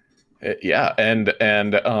 Yeah, and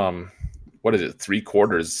what is it?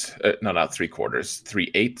 3/4? No, not 3/4.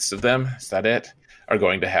 3/8 of them. Is that it? Are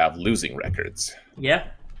going to have losing records. Yeah,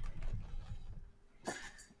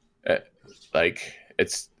 Uh, like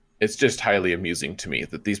it's just highly amusing to me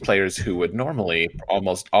that these players who would normally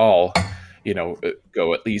almost all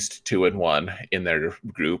go at least 2-1 in their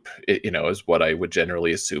group, is what I would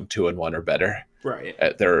generally assume 2-1 or better. right.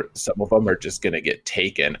 There some of them are just going to get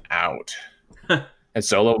taken out, and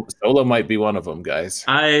solo might be one of them, guys.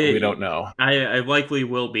 We I don't know. I likely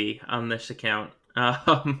will be on this account.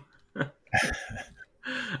 I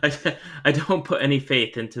don't put any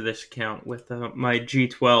faith into this account with my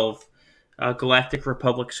G12 Galactic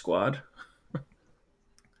Republic squad.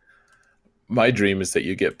 My dream is that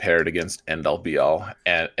you get paired against End All Be All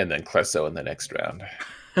and then Klesso in the next round.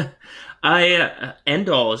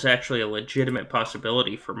 Endall is actually a legitimate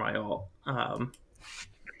possibility for my alt,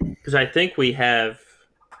 because I think we have.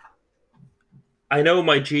 I know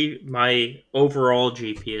my overall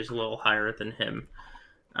GP is a little higher than him,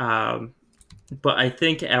 um, but I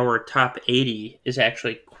think our top 80 is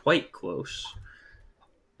actually quite close.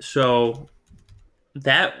 So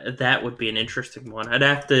that would be an interesting one. I'd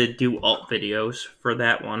have to do alt videos for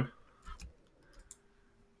that one.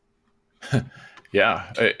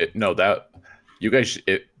 Yeah, no, that you guys.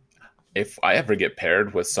 If I ever get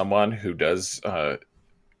paired with someone who does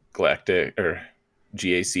Galactic or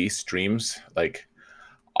GAC streams, like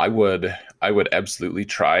I would absolutely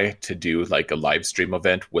try to do like a live stream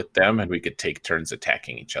event with them, and we could take turns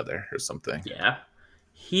attacking each other or something. Yeah,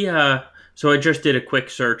 he. So I just did a quick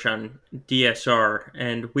search on DSR,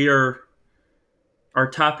 and our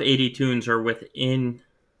top 80 tunes are within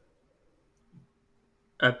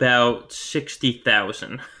about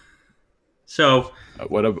 60,000. So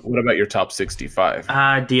What about your top 65?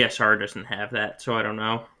 DSR doesn't have that, so I don't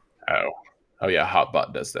know. Oh, oh yeah,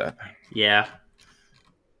 Hotbot does that. Yeah,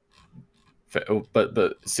 But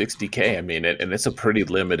 60K, I mean, and it's a pretty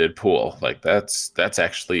limited pool. Like that's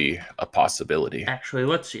actually a possibility. actually,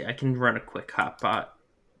 let's see. I can run a quick hotbot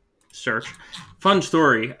search. Fun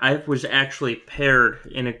story. I was actually paired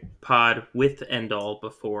in a pod with Endall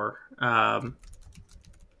before.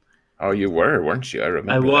 Oh, you were, weren't you? I I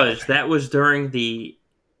remember that. was. That was during the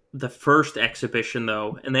first exhibition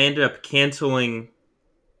though, and they ended up canceling.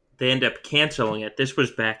 They ended up canceling it. This was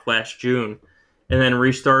back last June, and then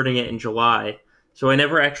restarting it in July. So I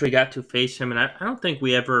never actually got to face him, and I don't think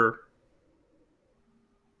we ever.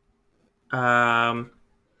 Um,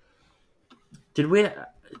 did we?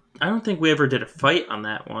 I don't think we ever did a fight on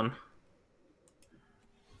that one.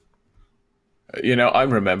 I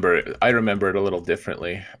remember it a little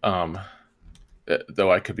differently.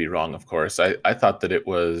 Though I could be wrong, of course. I thought that it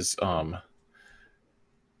was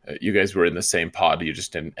you guys were in the same pod. You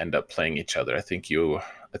just didn't end up playing each other. I think you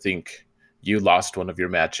lost one of your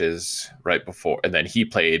matches right before, and then he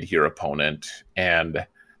played your opponent, and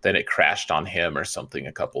then it crashed on him or something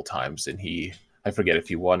a couple times, and I forget if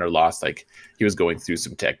he won or lost. Like he was going through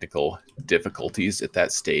some technical difficulties at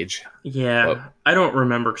that stage. But Yeah, I don't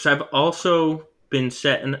remember because I've also been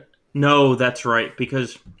set in. No, that's right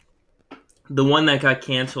because the one that got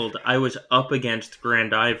canceled, I was up against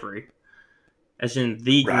Grand Ivory, as in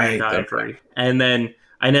the Grand right, that's right. Ivory, and then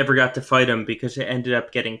I never got to fight him because it ended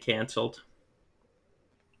up getting canceled.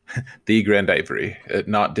 The Grand Ivory,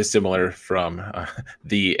 not dissimilar from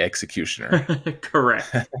the Executioner.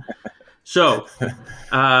 Correct. So,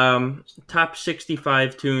 top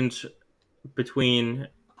 65 tunes between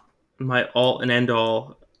my alt and end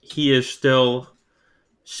all, he is still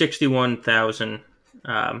 61,000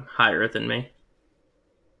 higher than me.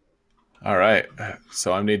 All right.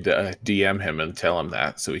 So I need to DM him and tell him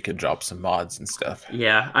that so he can drop some mods and stuff.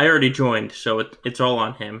 Yeah, I already joined, so it's all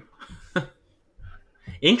on him. Okay.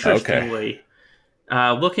 Interestingly,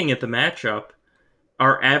 looking at the matchup,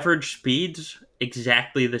 our average speeds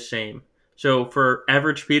exactly the same. So for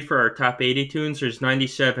average speed for our top 80 tunes, there's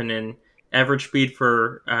 97, and average speed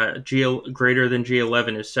for greater than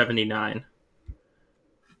G11 is 79.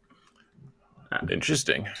 Uh,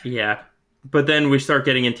 Interesting. yeah, but then we start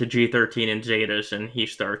getting into G13 and Zetas, and he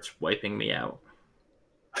starts wiping me out.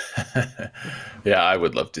 Yeah, I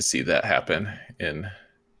would love to see that happen in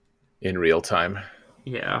real time.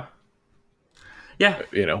 Yeah, yeah,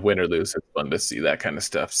 Win or lose, it's fun to see that kind of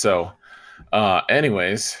stuff. So,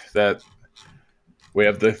 anyways, that we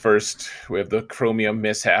have the chromium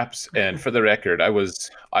mishaps, and for the record, I was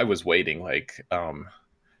waiting like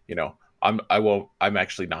you know I'm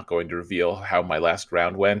actually not going to reveal how my last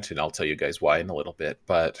round went, and I'll tell you guys why in a little bit.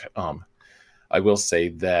 But I will say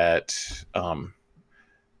that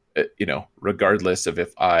regardless of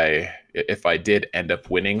if I did end up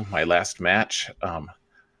winning my last match,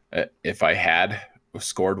 if I had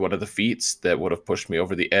scored one of the feats that would have pushed me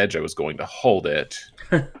over the edge, I was going to hold it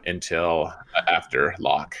until after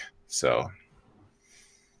lock. So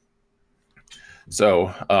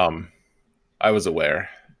I was aware,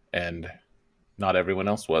 and not everyone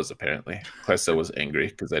else was apparently. Klesa was angry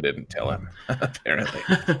because I didn't tell him. Apparently,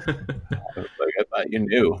 like, I thought you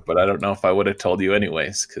knew, but I don't know if I would have told you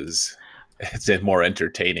anyways because it's more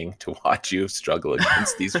entertaining to watch you struggle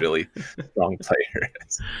against these really strong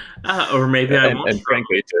players. or maybe I won't And struggle.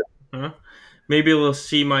 frankly, to Huh? Maybe they'll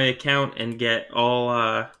see my account and get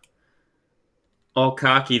all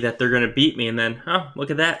cocky that they're going to beat me, and then, oh, look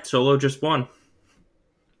at that, Solo just won.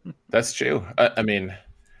 that's true. I mean,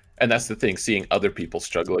 and that's the thing. Seeing other people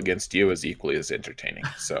struggle against you is equally as entertaining.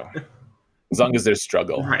 So as long as there's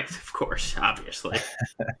struggle, Right, of course, obviously.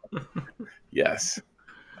 yes.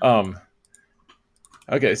 Um,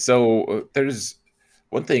 okay, so there's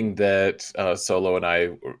one thing that Solo and I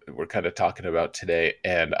were kind of talking about today,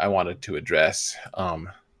 and I wanted to address.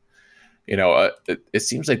 It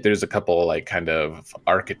seems like there's a couple like kind of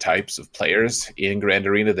archetypes of players in Grand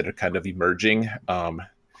Arena that are kind of emerging.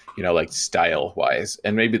 Like style wise,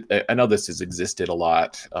 and maybe I know this has existed a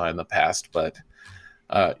lot in the past, but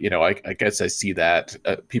I guess I see that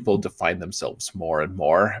people define themselves more and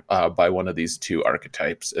more by one of these two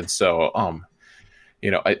archetypes, and so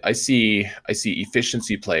I see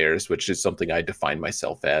efficiency players, which is something I define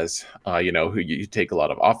myself as. Who you take a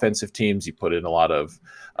lot of offensive teams, you put in a lot of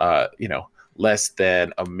less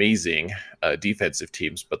than amazing defensive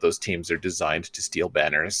teams, but those teams are designed to steal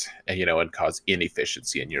banners and cause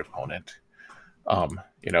inefficiency in your opponent.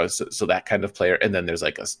 So that kind of player, and then there's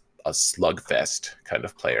like a slugfest kind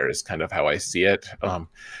of player is kind of how I see it.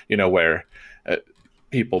 Where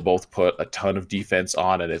people both put a ton of defense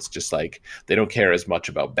on, and it's just like they don't care as much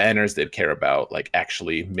about banners. They care about like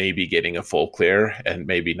actually maybe getting a full clear and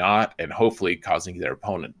maybe not, and hopefully causing their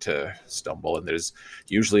opponent to stumble. And there's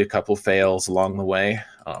usually a couple fails along the way.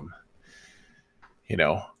 You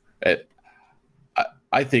know, it,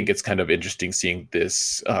 I think it's kind of interesting seeing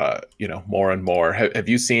this, more and more. Have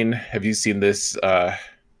you seen this?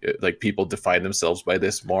 Like people define themselves by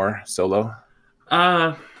this more, Solo?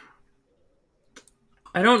 Uh,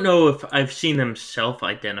 I don't know if I've seen them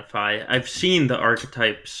self-identify. I've seen the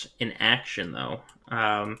archetypes in action, though.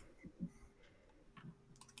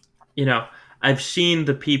 You know, I've seen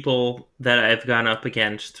the people that I've gone up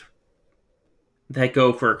against that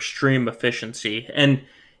go for extreme efficiency, and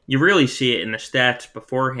you really see it in the stats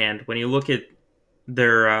beforehand when you look at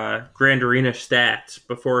their Grand Arena stats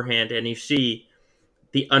beforehand, and you see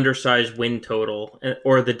the undersized win total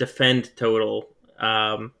or the defend total,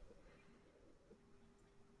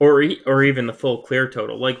 or even the full clear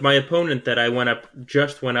total. Like my opponent that I went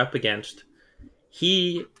up against,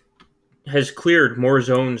 he has cleared more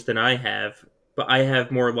zones than I have, but I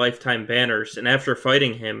have more lifetime banners. And after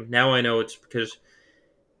fighting him, now I know it's because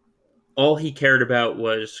all he cared about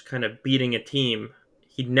was kind of beating a team.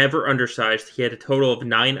 He never undersized. He had a total of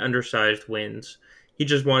 9 undersized wins. He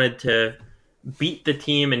just wanted to beat the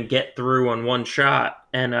team and get through on one shot,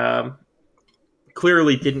 and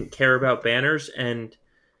clearly didn't care about banners. And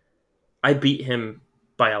I beat him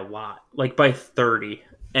by a lot, like by 30,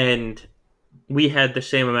 and we had the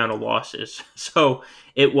same amount of losses. So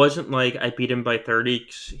it wasn't like I beat him by 30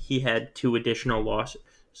 'cause he had 2 additional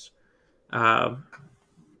losses. Um,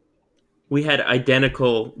 we had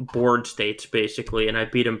identical board states basically, and I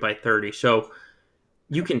beat him by 30. So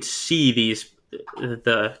you can see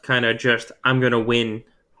the kind of just I'm going to win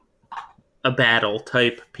a battle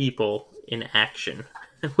type people in action.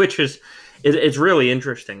 which is it's really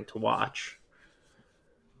interesting to watch.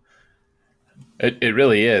 It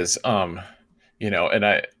really is. And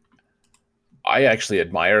I actually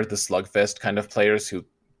admire the slugfest kind of players who,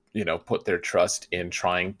 put their trust in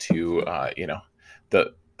trying to,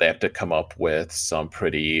 they have to come up with some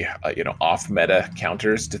pretty, off meta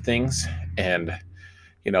counters to things. And,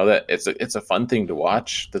 that it's a fun thing to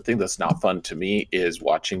watch. The thing that's not fun to me is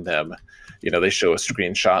watching them, they show a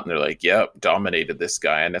screenshot and they're like, yep, dominated this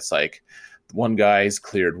guy. And it's like, one guy's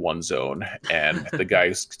cleared one zone and the guy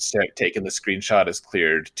who's taken the screenshot has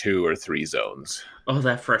cleared two or three zones. Oh,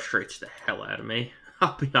 that frustrates the hell out of me.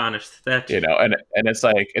 I'll be honest. That And it's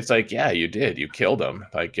like yeah, you did, you killed him.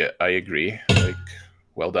 Like, I agree, like,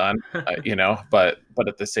 well done. But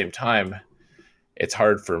at the same time, it's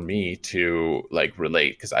hard for me to like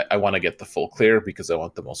relate because I want to get the full clear because I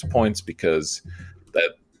want the most points because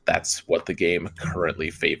that's what the game currently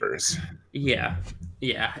favors. yeah,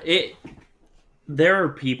 yeah. There are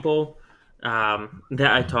people that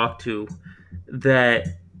I talk to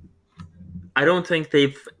that I don't think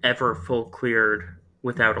they've ever full cleared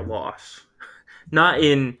without a loss. Not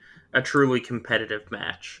in a truly competitive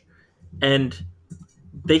match. And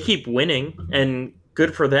they keep winning, and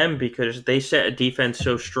good for them because they set a defense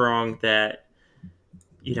so strong that,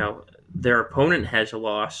 their opponent has a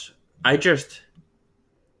loss. I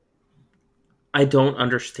don't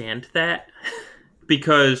understand that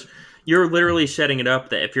because you're literally setting it up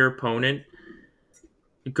that if your opponent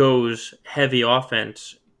goes heavy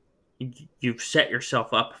offense, you've set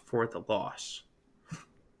yourself up for the loss.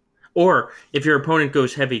 Or if your opponent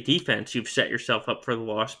goes heavy defense, you've set yourself up for the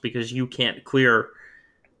loss because you can't clear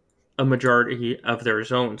a majority of their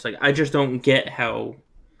zones. Like, I just don't get how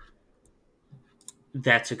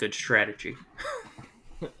that's a good strategy.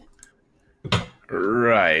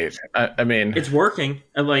 Right. I mean, It's working.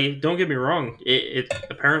 And, like, don't get me wrong, it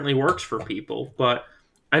apparently works for people, but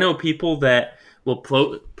I know people that will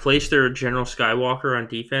place their General Skywalker on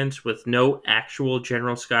defense with no actual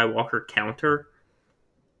General Skywalker counter,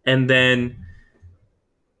 and then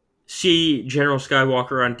see General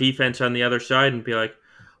Skywalker on defense on the other side and be like,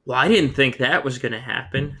 well, I didn't think that was going to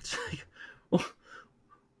happen. It's like, well,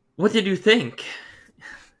 what did you think?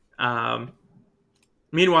 Um,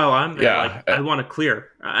 Meanwhile, I'm there, yeah. like, I want to clear.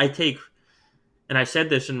 I take, and I said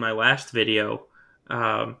this in my last video,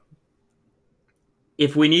 um,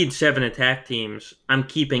 if we need 7 attack teams, I'm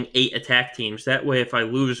keeping 8 attack teams. That way, if I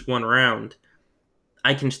lose one round,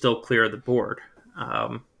 I can still clear the board.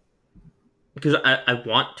 Because I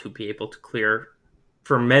want to be able to clear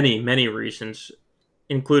for many, many reasons,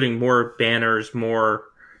 including more banners, more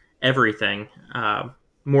everything,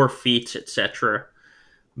 more feats, etc.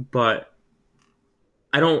 But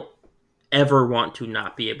I don't ever want to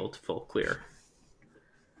not be able to full clear.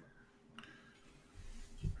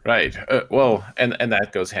 Right. Well, and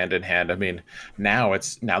that goes hand in hand. I mean, now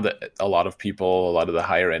that a lot of people, a lot of the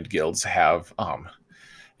higher end guilds have,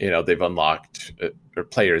 they've unlocked, or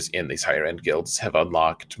players in these higher end guilds have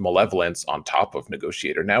unlocked malevolence on top of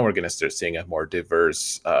negotiator. Now we're going to start seeing a more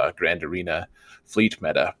diverse Grand Arena fleet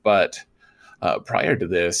meta. But prior to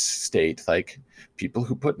this state, like, people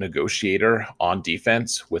who put negotiator on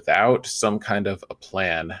defense without some kind of a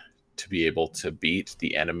plan to be able to beat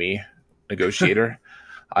the enemy negotiator.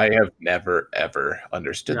 I have never ever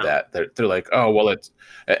understood No. that. They're like, oh well,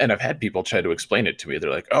 and I've had people try to explain it to me. They're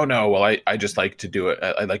like, oh no, well I just like to do it.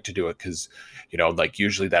 I like to do it because, like,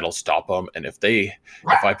 usually that'll stop them. And if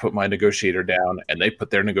I put my negotiator down and they put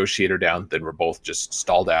their negotiator down, then we're both just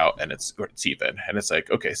stalled out and it's even. And it's like,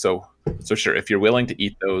 okay, so sure, if you're willing to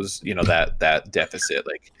eat those, that deficit,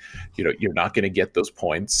 like, you're not going to get those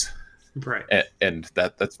points, Right. and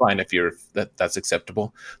that's fine if that's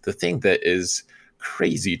acceptable. The thing that is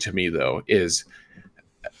crazy to me though is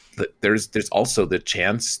that there's also the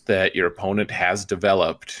chance that your opponent has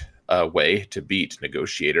developed a way to beat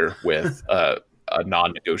negotiator with a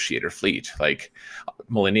non-negotiator fleet, like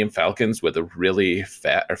Millennium Falcons with a really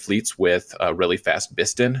fat, or fleets with a really fast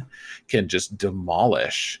Biston can just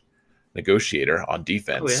demolish negotiator on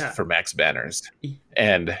defense for max banners.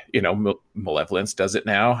 And Malevolence does it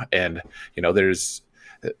now, and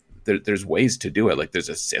there's ways to do it. Like, there's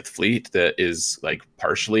a Sith fleet that is like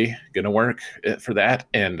partially gonna work for that.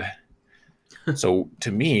 And so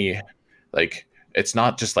to me, like, it's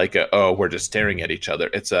not just like we're just staring at each other.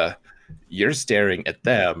 It's you're staring at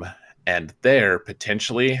them and they're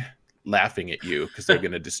potentially laughing at you because they're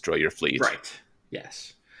going to destroy your fleet. Right.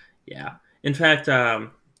 Yes. Yeah. In fact,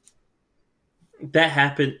 that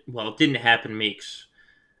happened. Well, it didn't happen to me 'cause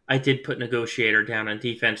I did put negotiator down on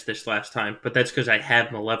defense this last time, but that's because I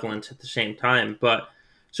have malevolence at the same time. But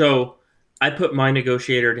so I put my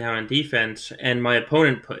negotiator down on defense, and my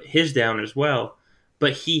opponent put his down as well.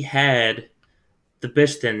 But he had the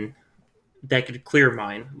Biston that could clear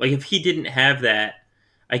mine. Like if he didn't have that,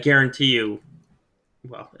 I guarantee you,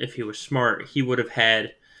 well, if he was smart, he would have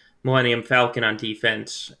had Millennium Falcon on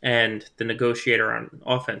defense and the negotiator on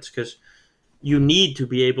offense because you need to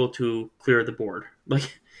be able to clear the board.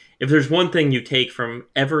 Like if there's one thing you take from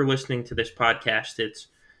ever listening to this podcast, it's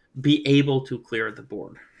be able to clear the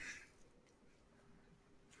board.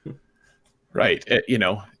 Right.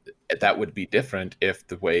 That would be different if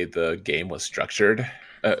the way the game was structured,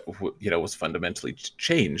 was fundamentally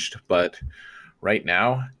changed. But right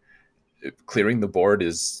now, clearing the board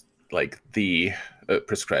is like the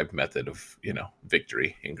prescribed method of,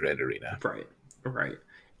 victory in Grand Arena. Right. Right.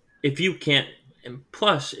 If you can't, and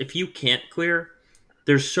plus, if you can't clear,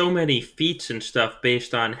 there's so many feats and stuff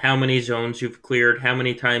based on how many zones you've cleared, how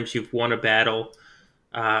many times you've won a battle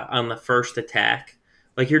on the first attack.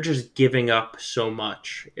 Like you're just giving up so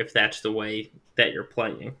much if that's the way that you're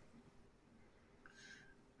playing.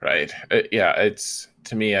 Right. Yeah. It's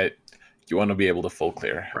to me, you want to be able to full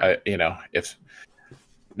clear. Right. If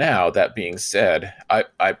now that being said,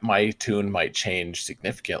 my tune might change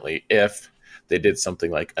significantly if they did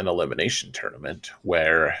something like an elimination tournament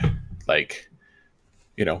where, like,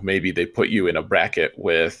 maybe they put you in a bracket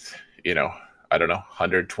with, I don't know,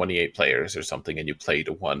 128 players or something, and you play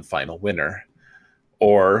to one final winner.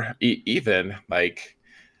 Or even like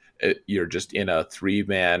you're just in a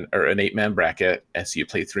 3-man or an 8-man bracket, and so you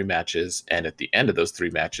play 3 matches, and at the end of those 3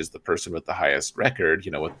 matches, the person with the highest record,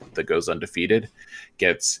 that goes undefeated,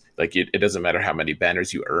 gets like it doesn't matter how many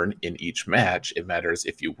banners you earn in each match. It matters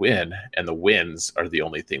if you win, and the wins are the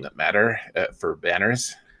only thing that matter for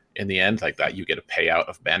banners in the end. Like that, you get a payout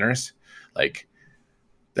of banners. Like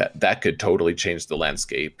that could totally change the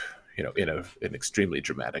landscape, in an extremely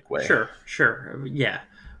dramatic way. Sure. Yeah.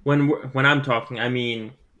 When I'm talking, I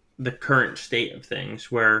mean the current state of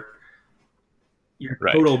things where your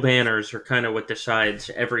total banners are kind of what decides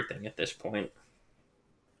everything at this point.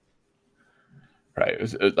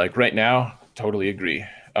 Right. Like right now, totally agree.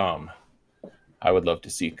 I would love to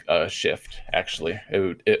see a shift. Actually,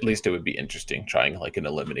 at least it would be interesting trying like an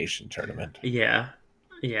elimination tournament. Yeah.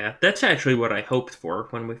 That's actually what I hoped for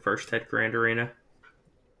when we first had Grand Arena.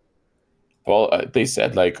 Well, they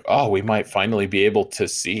said like, oh, we might finally be able to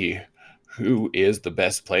see who is the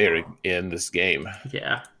best player in this game.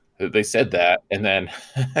 Yeah. They said that, and then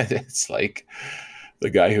it's like the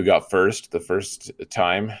guy who got first the first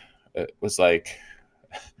time was like,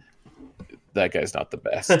 that guy's not the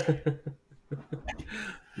best.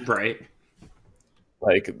 Right.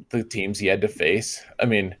 Like the teams he had to face. I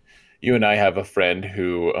mean, you and I have a friend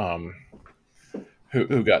who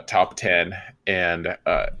got top 10, and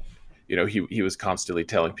he was constantly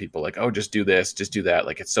telling people like, oh, just do this, just do that.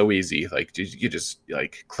 Like, it's so easy. Like you just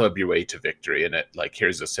like club your way to victory. And it like,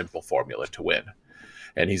 here's a simple formula to win.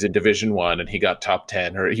 And he's in Division 1, and he got top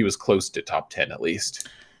 10, or he was close to top 10 at least.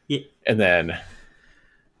 Yeah. And then.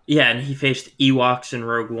 Yeah. And he faced Ewoks in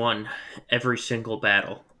Rogue One every single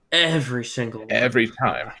battle, every single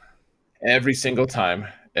time.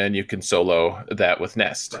 And you can solo that with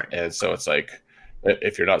Nest. Right. And so it's like,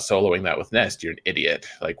 if you're not soloing that with Nest, you're an idiot.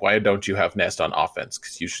 Like, why don't you have Nest on offense?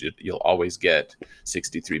 Because you'll always get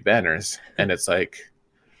 63 banners. And it's like,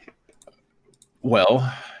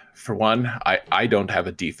 well, for one, I don't have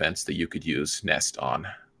a defense that you could use Nest on.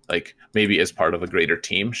 Like, maybe as part of a greater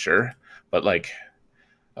team, sure. But like,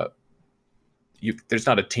 there's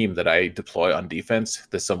not a team that I deploy on defense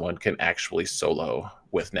that someone can actually solo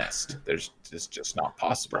with Nest. It's just not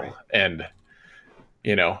possible. Right. And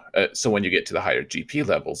so when you get to the higher GP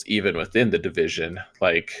levels, even within the division,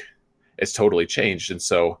 like it's totally changed. And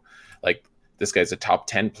so like this guy's a top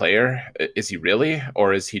 10 player. Is he really?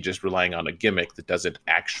 Or is he just relying on a gimmick that doesn't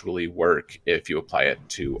actually work if you apply it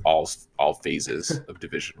to all phases of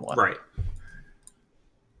Division 1? Right.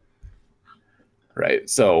 Right.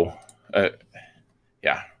 So,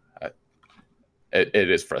 yeah, it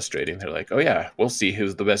is frustrating. They're like, oh, yeah, we'll see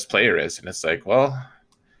who the best player is. And it's like, well,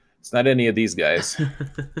 it's not any of these guys.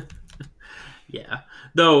 Yeah.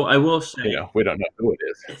 Though I will say, we don't know who it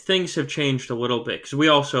is. Things have changed a little bit because we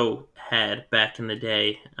also had back in the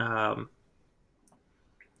day,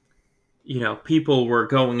 people were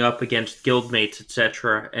going up against guildmates,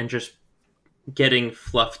 etc., and just getting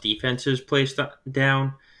fluff defenses placed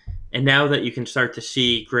down. And now that you can start to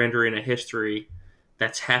see Grand Arena history,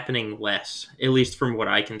 that's happening less, at least from what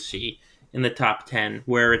I can see in the top 10,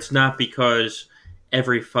 where it's not because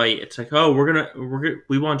every fight it's like, oh,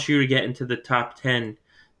 we want you to get into the top 10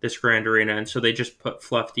 this Grand Arena, and so they just put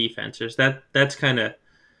fluff defenses. That's kind of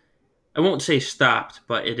I won't say stopped,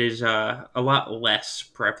 but it is a lot less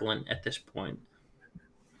prevalent at this point.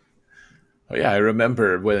 Oh yeah, I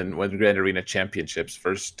remember when Grand Arena Championships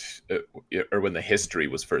first, or when the history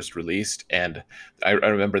was first released, and I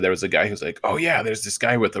remember there was a guy who's like, "Oh yeah, there's this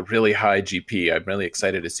guy with a really high GP. I'm really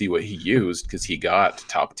excited to see what he used because he got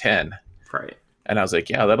top 10." Right. And I was like,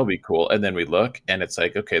 "Yeah, that'll be cool." And then we look, and it's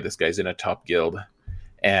like, okay, this guy's in a top guild,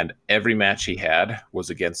 and every match he had was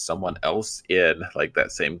against someone else in like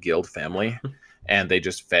that same guild family, and they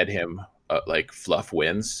just fed him like fluff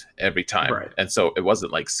wins every time. Right. And so it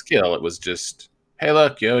wasn't like skill; it was just, hey,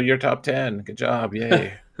 look, you're top 10, good job,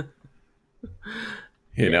 yay.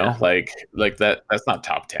 Yeah. Like that's not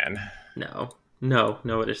top 10. No. No.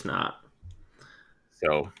 No. It is not.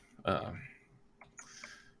 So, um,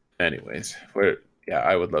 anyways, we're yeah,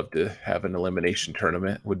 I would love to have an elimination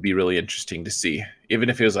tournament. Would be really interesting to see, even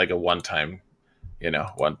if it was like a one time,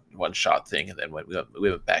 one shot thing, and then we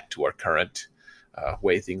went back to our current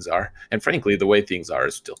way things are. And frankly, the way things are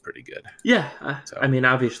is still pretty good. Yeah. I So mean,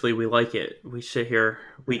 obviously, we like it. We sit here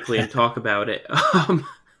weekly and talk about it.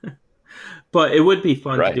 But it would be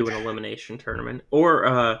fun to right, do an elimination tournament,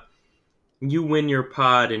 or you win your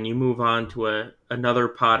pod and you move on to another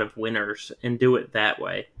pod of winners and do it that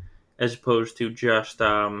way, as opposed to just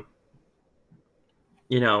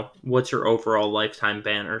what's your overall lifetime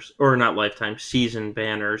banners, or not lifetime, season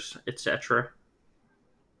banners, etc.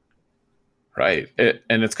 right.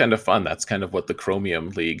 And it's kind of fun. That's kind of what the Chromium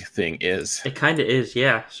League thing is. It kind of is,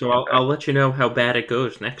 yeah. So I'll let you know how bad it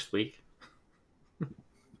goes next week.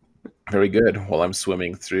 Very good. While I'm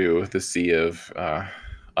swimming through the sea of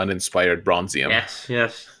uninspired bronzium, Yes,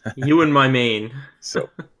 yes. You and my main. so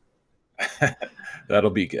that'll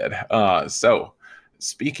be good. So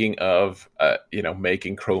speaking of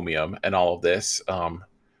making Chromium and all of this,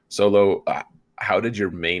 Solo, how did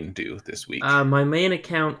your main do this week? My main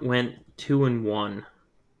account went 2-1.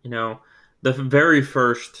 You know, the very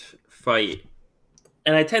first fight,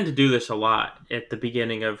 and I tend to do this a lot at the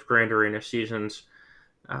beginning of Grand Arena seasons.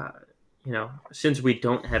 Uh, since we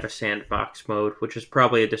don't have a sandbox mode, which is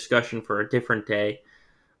probably a discussion for a different day,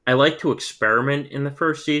 I like to experiment in the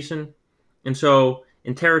first season. And so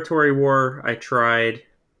in Territory War, I tried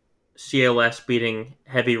CLS beating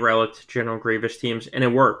heavy relic General Grievous teams, and it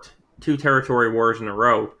worked. Two Territory Wars in a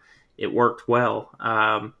row. It worked well.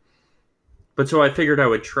 But so I figured I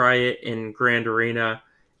would try it in Grand Arena,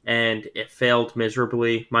 and it failed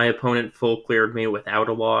miserably. My opponent full cleared me without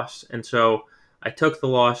a loss, and so I took the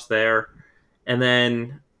loss there. And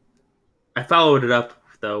then I followed it up,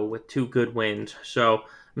 though, with two good wins. So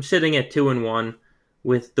I'm sitting at 2-1.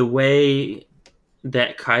 With the way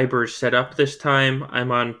that Kyber's set up this time,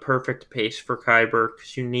 I'm on perfect pace for Kyber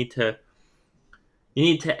because you need to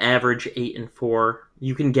average 8-4.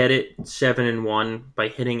 You can get it 7-1 by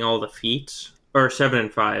hitting all the feats, or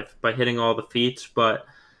 7-5 by hitting all the feats. But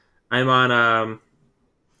I'm on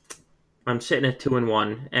I'm sitting at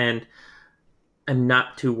 2-1, and I'm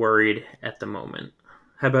not too worried at the moment.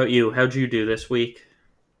 How about you? How'd you do this week?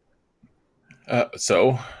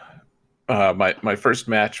 So my first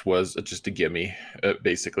match was just a gimme,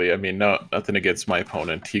 basically. I mean, nothing against my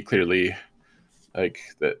opponent. He clearly like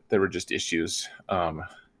that there were just issues.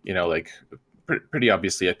 Like pretty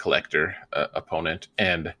obviously a collector opponent,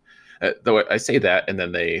 and though I say that, and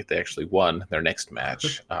then they actually won their next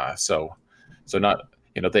match. So not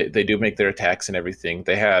they do make their attacks and everything.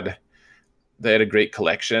 They had a great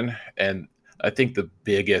collection, and I think the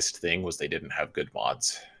biggest thing was they didn't have good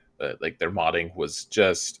mods. Like their modding was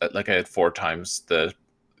just like I had 4 times the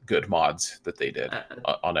good mods that they did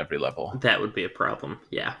Uh, on every level. that would be a problem.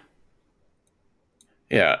 Yeah.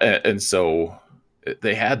 Yeah, and so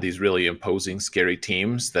they had these really imposing, scary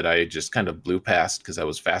teams that I just kind of blew past because I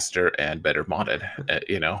was faster and better modded.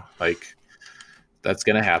 Like that's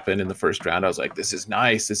going to happen in the first round. I was like, this is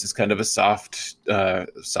nice. This is kind of a soft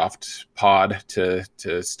pod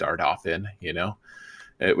to start off in,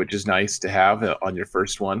 which is nice to have on your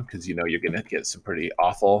first one because you're going to get some pretty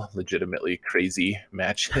awful, legitimately crazy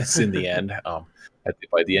matches in the end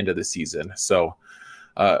by the end of the season. So,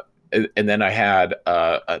 and then I had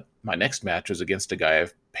my next match was against a guy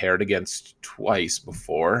I've paired against twice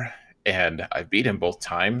before, and I beat him both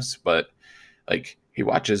times. But like he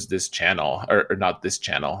watches this channel, or not this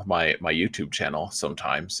channel, my YouTube channel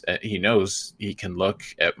sometimes. He knows he can look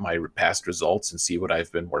at my past results and see what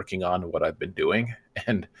I've been working on and what I've been doing,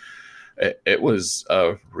 and it was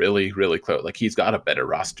really really close. Like he's got a better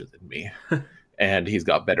roster than me, and he's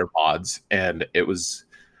got better mods, and it was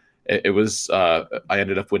I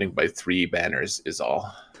ended up winning by 3 banners is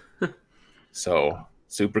all. So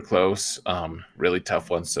super close, really tough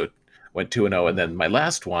one. So went 2-0. And then my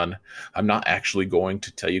last one, I'm not actually going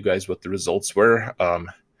to tell you guys what the results were,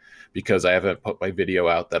 because I haven't put my video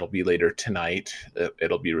out. That'll be later tonight.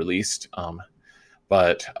 It'll be released.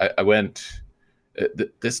 But I went.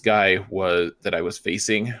 This guy that I was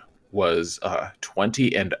facing was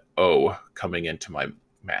 20-0 coming into my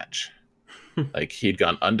match. Like, he'd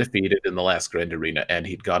gone undefeated in the last Grand Arena, and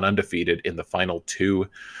he'd gone undefeated in the final 2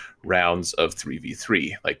 rounds of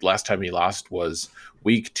 3v3. Like, last time he lost was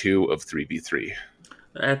week 2 of 3v3.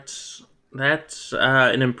 That's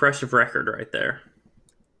an impressive record right there.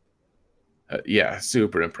 Yeah,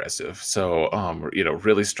 super impressive. So,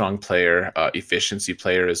 really strong player, efficiency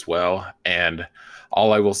player as well. And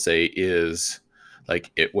all I will say is,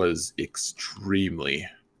 like, it was extremely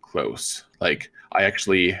close. Like, I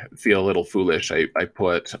actually feel a little foolish. I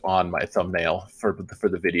put on my thumbnail for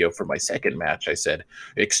the video for my second match, I said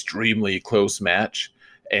extremely close match,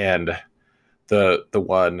 and the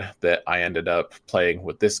one that I ended up playing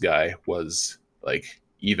with this guy was like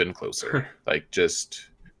even closer, like just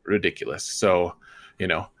ridiculous. So,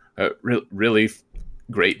 really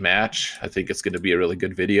great match. I think it's going to be a really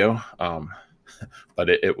good video. But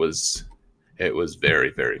it was very,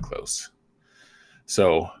 very close.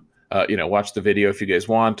 So, watch the video if you guys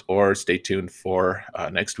want, or stay tuned for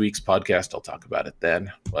next week's podcast. I'll talk about it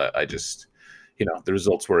then. But I just, the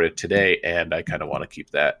results were today, and I kind of want to keep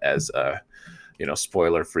that as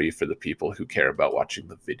spoiler free for the people who care about watching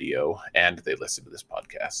the video and they listen to this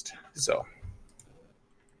podcast. So,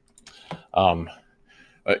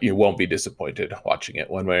 you won't be disappointed watching it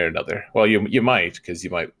one way or another. Well, you might, because you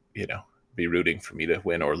might, be rooting for me to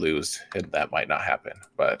win or lose, and that might not happen.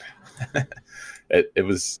 But it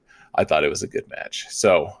was, I thought it was a good match.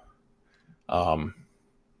 So,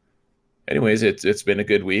 anyways, it's been a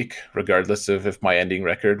good week, regardless of if my ending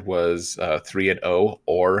record was 3-0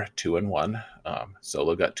 or 2-1.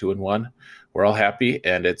 Solo got 2-1. We're all happy,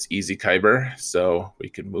 and it's easy Kyber, so we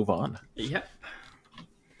can move on. Yep.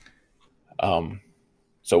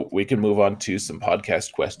 So we can move on to some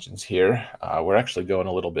podcast questions here. We're actually going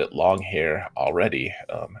a little bit long here already.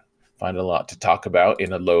 Find a lot to talk about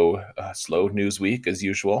in a slow news week as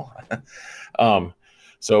usual.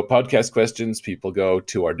 So podcast questions, people go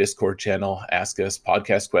to our Discord channel, ask us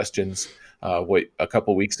podcast questions. A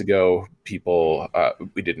couple weeks ago,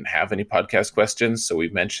 we didn't have any podcast questions, so we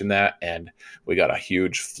mentioned that, and we got a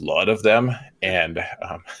huge flood of them, and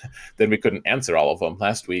then we couldn't answer all of them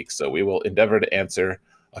last week, so we will endeavor to answer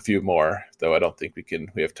a few more, though I don't think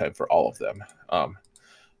we have time for all of them.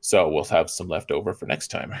 So we'll have some left over for next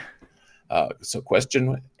time. So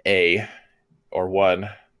question A, or 1,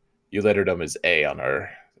 you lettered them as A on our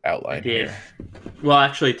outline here. Well,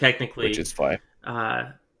 actually, technically, which is fine.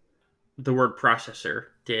 The word processor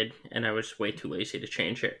did, and I was way too lazy to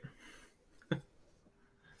change it.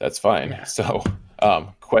 That's fine. Yeah. So,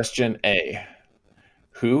 question A.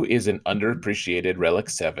 Who is an underappreciated Relic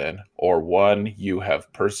 7, or one you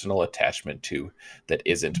have personal attachment to that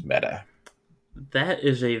isn't meta? That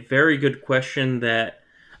is a very good question that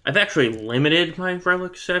I've actually limited my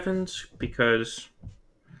Relic 7s because,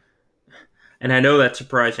 and I know that's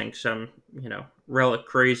surprising because I'm, Relic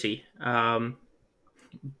crazy.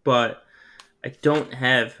 But I don't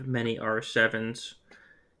have many R7s,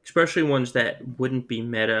 especially ones that wouldn't be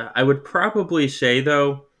meta. I would probably say,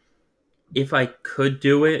 though, if I could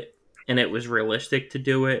do it and it was realistic to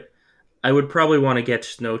do it, I would probably want to get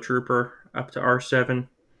Snowtrooper up to R7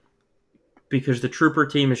 because the Trooper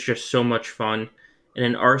team is just so much fun. And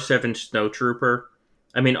an R7 Snowtrooper,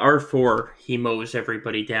 I mean, R4, he mows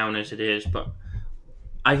everybody down as it is, but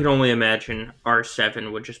I can only imagine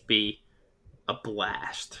R7 would just be a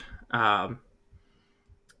blast.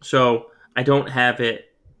 So I don't have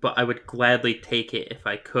it, but I would gladly take it if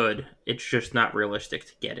I could. It's just not realistic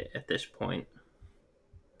to get it at this point.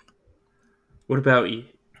 What about you?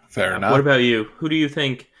 Fair enough. What about you? Who do you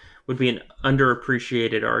think would be an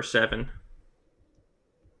underappreciated R7?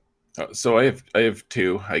 So I have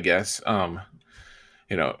 2, I guess.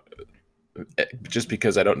 Just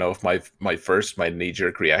because I don't know if my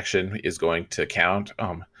knee-jerk reaction is going to count.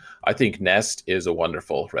 I think Nest is a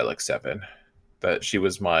wonderful Relic 7. That she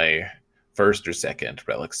was my first or second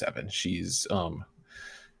Relic 7. She's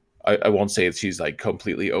I won't say she's like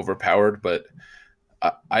completely overpowered, but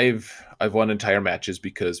I've won entire matches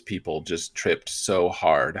because people just tripped so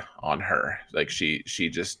hard on her. Like she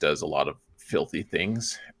just does a lot of filthy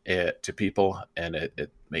things to people, and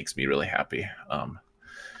it makes me really happy.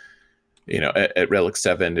 At Relic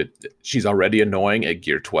 7, she's already annoying. At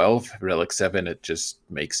Gear 12, Relic 7, it just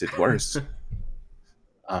makes it worse.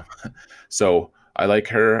 So I like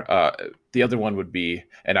her. the other one would be,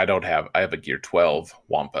 and I have a Gear 12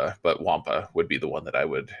 Wampa, but Wampa would be the one that I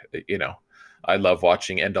would, I love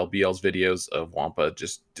watching NLBL's videos of Wampa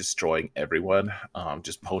just destroying everyone,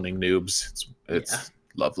 just poning noobs. Yeah. It's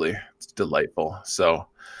lovely. It's delightful. So,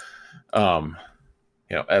 um,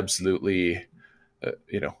 absolutely,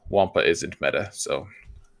 Wampa isn't meta, so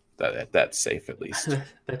that's safe at least.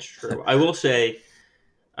 That's true. I will say,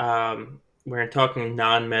 we're talking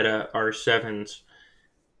non-meta R7s.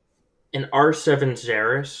 An R7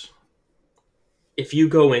 Xeris, if you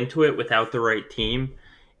go into it without the right team,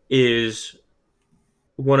 is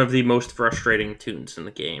one of the most frustrating tunes in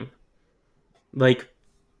the game. Like,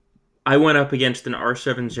 I went up against an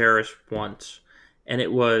R7 Xeris once, and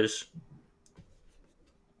it was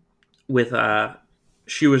with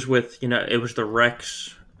she was with, it was the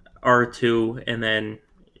Rex R2, and then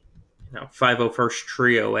 501st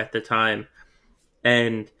Trio at the time,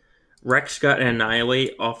 and Rex got an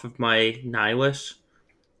Annihilate off of my Nihilus,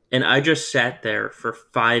 and I just sat there for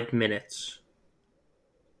 5 minutes.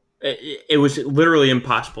 It was literally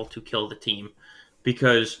impossible to kill the team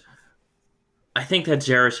because I think that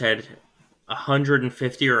Xeris had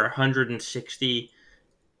 150 or 160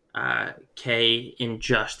 K in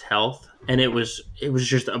just health, and it was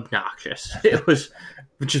just obnoxious. It was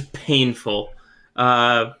just painful.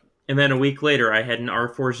 And then a week later, I had an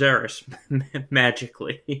R4 Xeris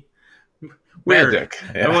magically. Weird. Magic.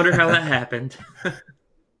 I Yeah. wonder how that happened.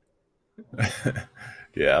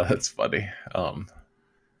 Yeah, that's funny.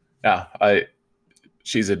 Yeah,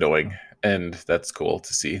 she's annoying, and that's cool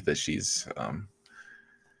to see that she's.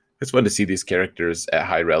 It's fun to see these characters at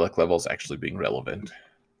high relic levels actually being relevant.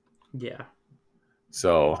 Yeah.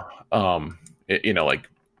 So, like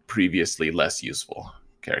previously less useful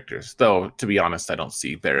characters. Though, to be honest, I don't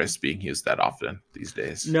see Varys being used that often these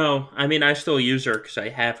days. No, I mean, I still use her because I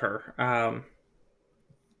have her.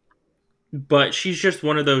 But she's just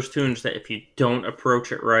one of those tunes that if you don't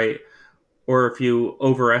approach it right, or if you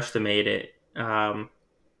overestimate it,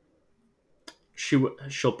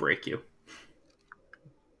 she'll break you.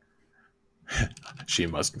 She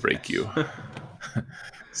must break you.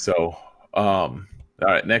 So, all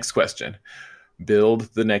right, next question.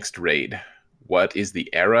 Build the next raid. What is the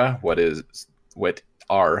era? What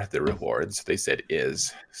are the rewards? They said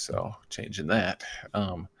is, so changing that.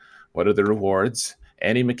 What are the rewards?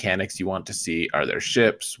 Any mechanics you want to see? Are there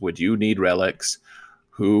ships? Would you need relics?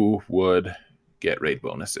 Who would get raid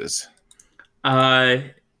bonuses?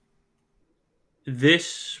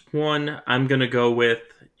 This one I'm gonna go with.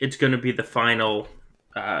 It's gonna be the final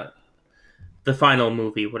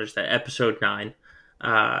movie. What is that? Episode 9.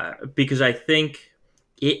 Because I think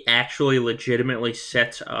it actually legitimately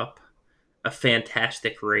sets up a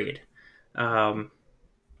fantastic raid.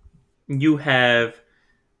 You have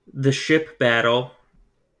the ship battle.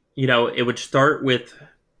 It would start with,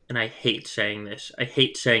 and I hate saying this. I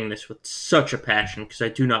hate saying this with such a passion because I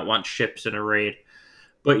do not want ships in a raid.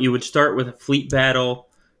 But you would start with a fleet battle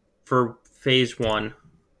for phase 1.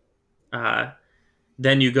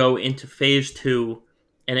 Then you go into phase 2,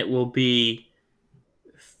 and it will be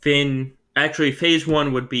Finn. Actually, phase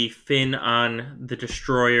 1 would be Finn on the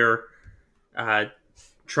destroyer,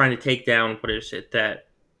 trying to take down, what is it, that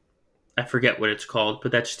I forget what it's called,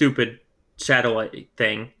 but that stupid satellite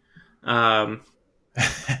thing.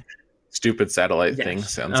 Stupid satellite Yes. thing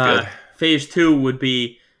sounds good. Phase 2 would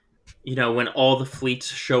be, when all the fleets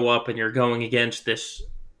show up and you're going against these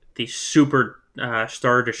super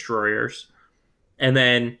star destroyers. And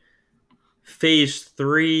then phase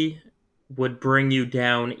 3 would bring you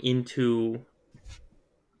down into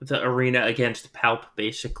the arena against Palp,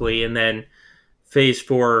 basically. And then phase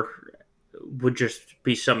 4 would just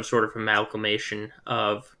be some sort of amalgamation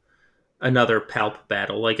of another Palp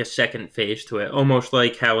battle, like a second phase to it. Almost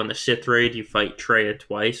like how in the Sith raid you fight Treya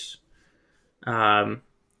twice.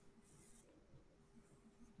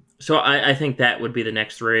 So I think that would be the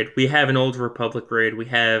next raid. We have an Old Republic raid. We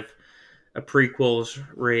have a prequels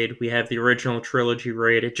raid. We have the original trilogy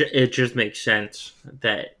raid. It just makes sense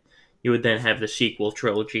that you would then have the sequel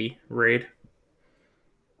trilogy raid.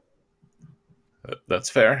 That's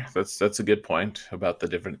fair. That's a good point about the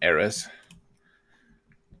different eras.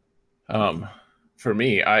 For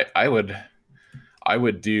me, I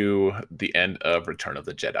would do the end of Return of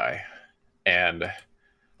the Jedi, and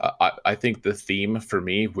I think the theme for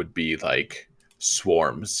me would be like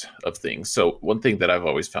swarms of things. So one thing that I've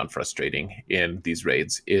always found frustrating in these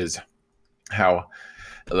raids is how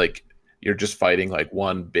like you're just fighting like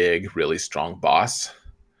one big, really strong boss.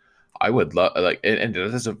 I would love like, and it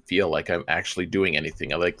doesn't feel like I'm actually doing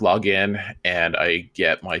anything. I like log in and I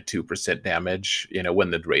get my 2% damage. When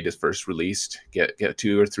the raid is first released, get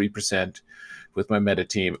 2 or 3% with my meta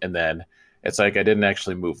team, and then it's like I didn't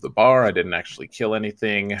actually move the bar. I didn't actually kill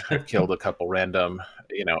anything. I've killed a couple random,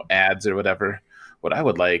 ads or whatever. What I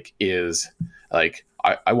would like is like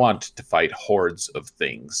I want to fight hordes of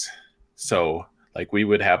things. So like we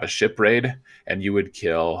would have a ship raid, and you would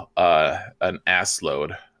kill an ass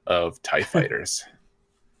load of TIE fighters.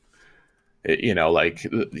 Like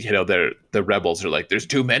the rebels are like, there's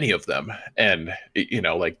too many of them, and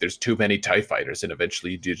like there's too many TIE fighters, and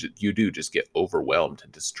eventually you do just get overwhelmed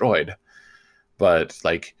and destroyed. But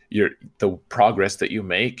like the progress that you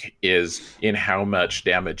make is in how much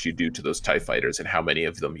damage you do to those TIE fighters and how many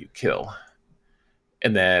of them you kill.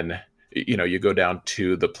 And then you go down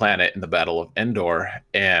to the planet in the Battle of Endor,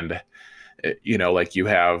 and like you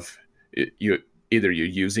have you either you're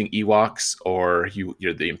using Ewoks or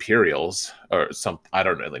you're the Imperials or some. I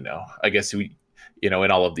don't really know. I guess in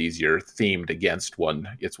all of these you're themed against one.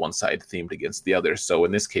 It's one side themed against the other. So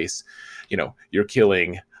in this case, you're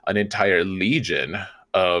killing an entire legion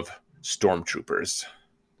of stormtroopers.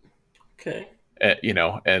 Okay.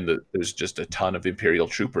 There's just a ton of Imperial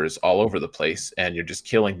troopers all over the place, and you're just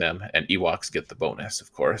killing them, and Ewoks get the bonus,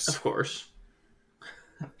 of course. Of course.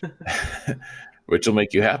 Which will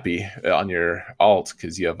make you happy on your alt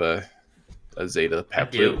because you have a Zeta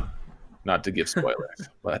Papu. Not to give spoilers,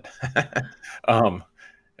 but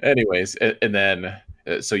anyways, and then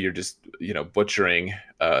so you're just butchering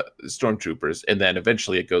stormtroopers, and then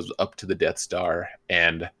eventually it goes up to the Death Star,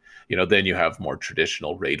 and then you have more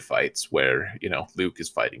traditional raid fights where Luke is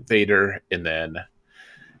fighting Vader, and then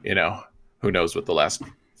who knows what the last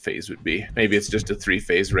phase would be. Maybe it's just a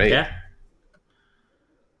 3-phase raid. Yeah.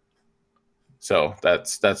 So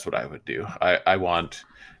that's what I would do. I want.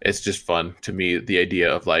 It's just fun to me, the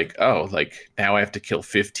idea of like, oh, like now I have to kill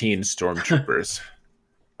 15 stormtroopers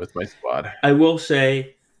with my squad. I will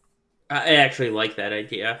say, I actually like that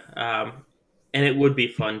idea. And it would be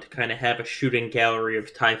fun to kind of have a shooting gallery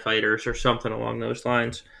of TIE fighters or something along those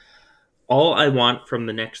lines. All I want from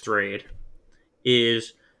the next raid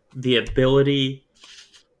is the ability,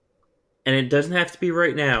 and it doesn't have to be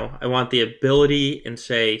right now. I want the ability in,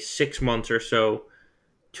 say, 6 months or so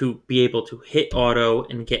to be able to hit auto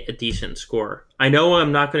and get a decent score. I know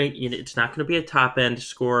I'm not going to, it's not going to be a top end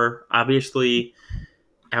score. Obviously,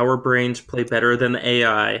 our brains play better than the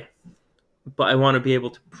AI, but I want to be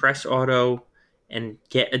able to press auto and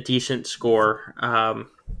get a decent score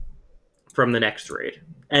from the next raid.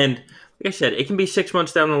 And like I said, it can be 6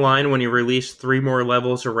 months down the line when you release 3 more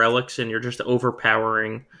levels of relics and you're just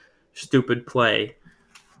overpowering stupid play.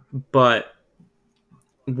 But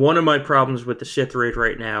one of my problems with the Sith raid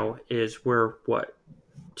right now is we're,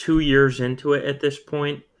 2 years into it at this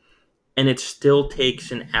point, and it still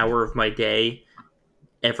takes an hour of my day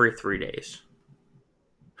every 3 days.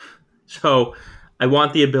 So I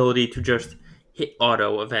want the ability to just hit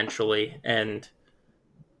auto eventually and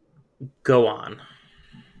go on.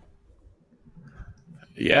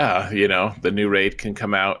 Yeah, the new raid can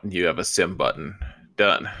come out and you have a sim button.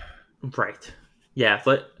 Done. Right. Yeah,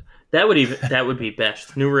 but that would be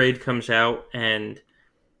best. New raid comes out and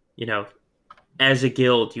as a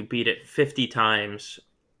guild you beat it 50 times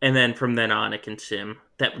and then from then on it can sim.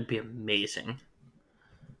 That would be amazing.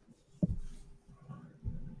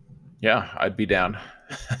 Yeah, I'd be down.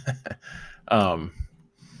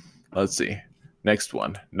 Let's see. Next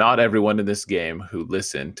one. Not everyone in this game who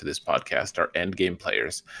listen to this podcast are endgame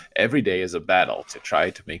players. Every day is a battle to try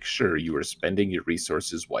to make sure you are spending your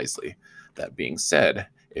resources wisely. That being said,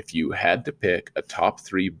 if you had to pick a top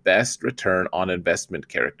 3 best return on investment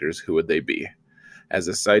characters, who would they be? As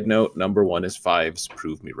a side note, number 1 is Fives.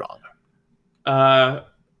 Prove me wrong.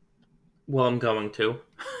 Well, I'm going to.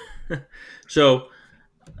 So,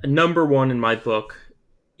 number 1 in my book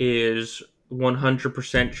is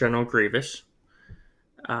 100% General Grievous.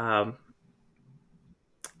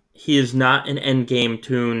 He is not an endgame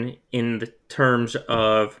toon in the terms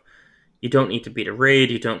of you don't need to beat a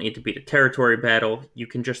raid, you don't need to beat a territory battle, you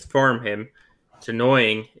can just farm him. It's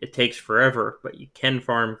annoying, it takes forever, but you can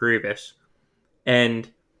farm Grievous. And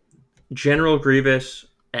General Grievous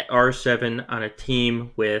at R7 on a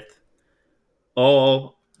team with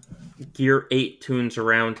all Gear 8 toons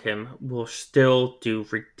around him will still do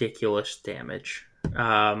ridiculous damage.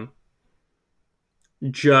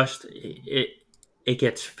 It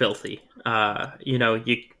gets filthy.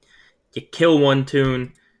 You kill one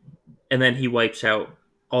toon, and then he wipes out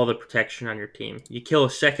all the protection on your team. You kill a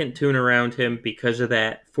second toon around him because of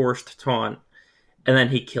that forced taunt, and then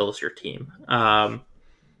he kills your team.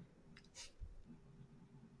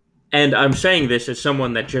 And I'm saying this as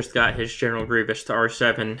someone that just got his General Grievous to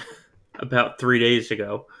R7 about 3 days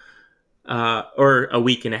ago, or a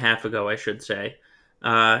week and a half ago, I should say.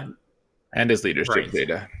 Uh, And his leadership right.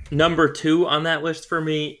 data. Number two on that list for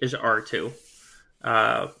me is R2.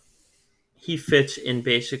 Uh, he fits in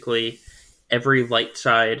basically every light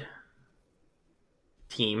side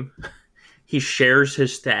team. He shares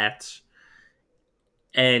his stats,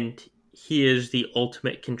 and he is the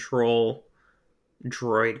ultimate control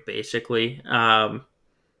droid, basically.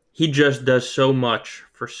 He just does so much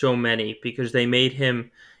for so many because they made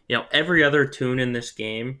him, every other tune in this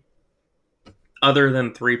game, other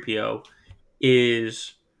than 3PO,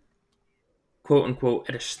 is quote unquote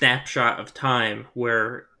at a snapshot of time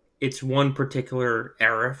where it's one particular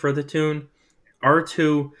era for the tune.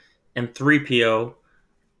 R2 and 3PO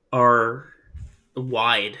are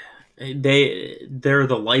wide. They're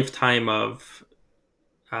the lifetime of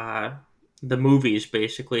uh, the movies,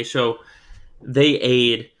 basically. So they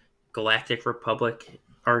aid Galactic Republic.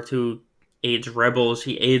 R2 aids Rebels.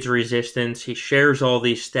 He aids Resistance. He shares all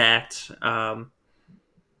these stats.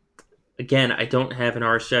 Again, I don't have an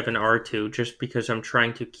R7 R2 just because I'm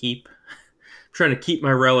trying to keep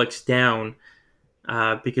my relics down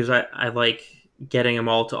because I like getting them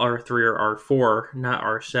all to R3 or R4, not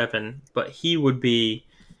R7. But he would be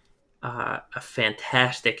a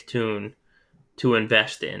fantastic tune to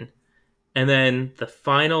invest in. And then the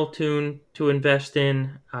final tune to invest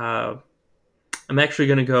in, I'm actually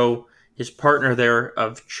going to go his partner there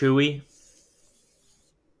of Chewie.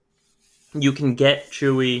 You can get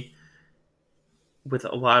Chewie with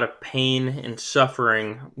a lot of pain and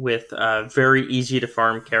suffering with very easy to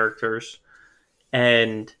farm characters,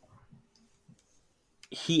 and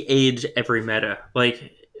he aids every meta.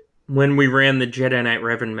 Like when we ran the Jedi Knight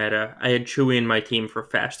Revan meta, I had Chewie in my team for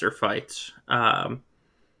faster fights.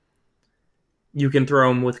 You can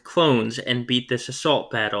throw him with clones and beat this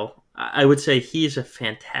assault battle. I would say he's a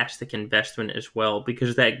fantastic investment as well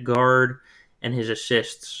because that guard and his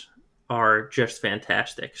assists are just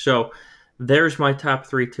fantastic. So there's my top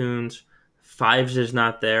three tunes. Fives is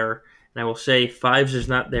not there. And I will say Fives is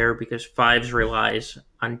not there because Fives relies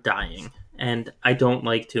on dying. And I don't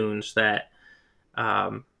like tunes that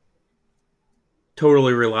um,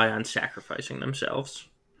 totally rely on sacrificing themselves.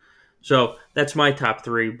 So that's my top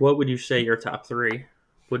three. What would you say your top three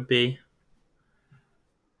would be?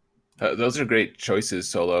 Those are great choices,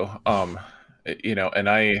 Solo. And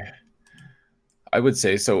I would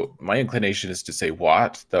say so. My inclination is to say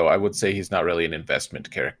Watt, though I would say he's not really an investment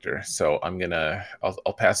character. So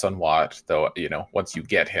I'll pass on Watt, though. Once you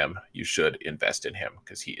get him, you should invest in him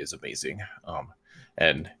because he is amazing,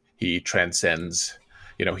 and he transcends.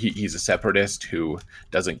 He's a separatist who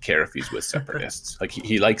doesn't care if he's with separatists. Like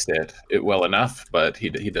he likes it well enough, but he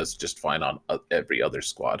does just fine on every other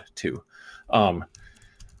squad too. Um,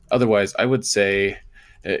 Otherwise, I would say,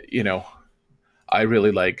 uh, you know, I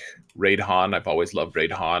really like Raid Han. I've always loved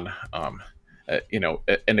Raid Han.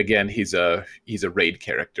 And again, he's a raid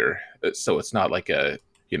character, so it's not like a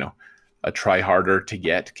try harder to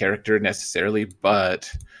get character necessarily,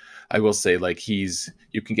 but I will say like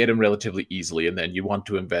you can get him relatively easily, and then you want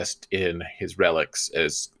to invest in his relics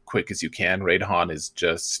as quick as you can. Raid Han is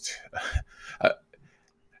just uh,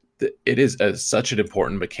 it is such an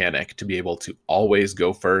important mechanic to be able to always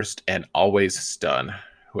go first and always stun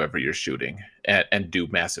whoever you're shooting and do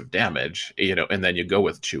massive damage, and then you go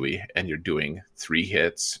with Chewie and you're doing 3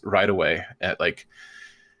 hits right away. At like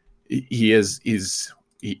he is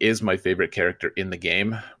my favorite character in the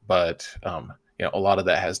game, but a lot of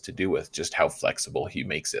that has to do with just how flexible he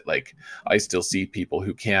makes it. Like I still see people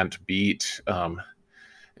who can't beat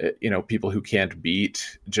people who can't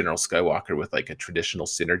beat General Skywalker with like a traditional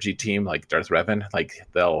synergy team like Darth Revan. Like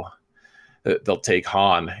they'll take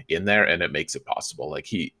Han in there and it makes it possible. Like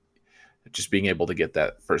he just being able to get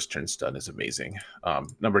that first turn stun is amazing.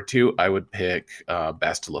 Number two, I would pick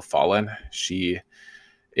Bastila Fallen. She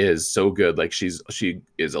is so good. Like she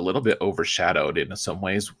is a little bit overshadowed in some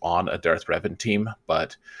ways on a Darth Revan team,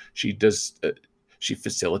 but she does she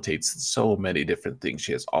facilitates so many different things.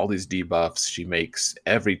 She has all these debuffs. She makes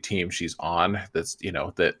every team she's on that's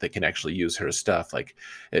that can actually use her stuff. Like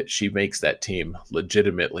she makes that team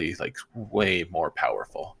legitimately like way more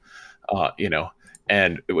powerful.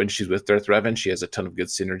 And when she's with Darth Revan, she has a ton of good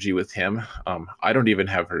synergy with him. I don't even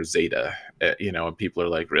have her Zeta, and people are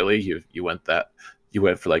like, really? You went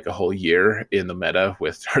for like a whole year in the meta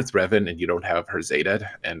with Darth Revan and you don't have her Zeta,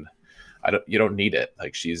 and you don't need it.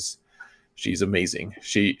 Like she's amazing.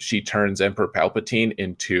 She turns Emperor Palpatine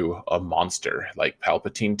into a monster. Like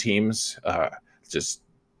Palpatine teams just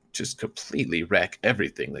just completely wreck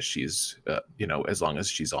everything that she's, as long as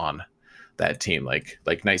she's on that team.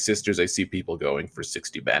 Like Night Sisters, I see people going for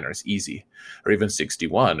 60 banners easy, or even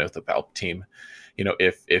 61 with the Palp team.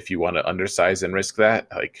 If you want to undersize and risk that,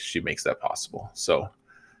 like she makes that possible. So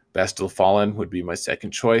Bastille Fallen would be my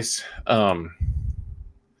second choice.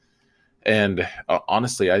 And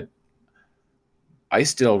honestly, I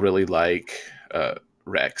still really like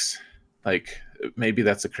Rex. Like maybe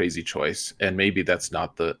that's a crazy choice, and maybe that's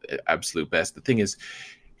not the absolute best. The thing is,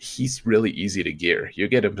 he's really easy to gear. You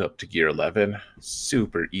get him up to gear 11,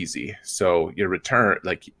 super easy. So your return,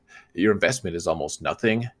 like your investment, is almost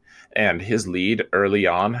nothing, and his lead early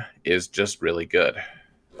on is just really good.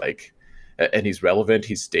 Like, and he's relevant.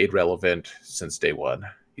 He's stayed relevant since day one.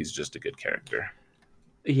 He's just a good character.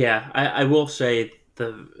 Yeah, I will say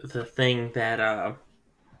the thing that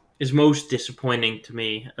is most disappointing to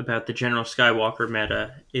me about the General Skywalker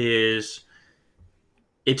meta is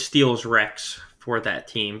it steals Rex for that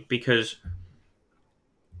team, because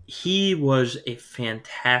he was a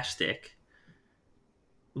fantastic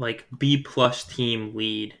like B plus team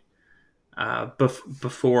lead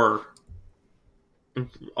before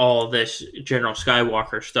all this General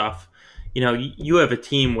Skywalker stuff. You have a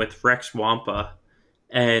team with Rex Wampa,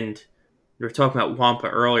 and we were talking about Wampa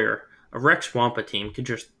earlier. A Rex Wampa team could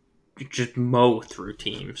just mow through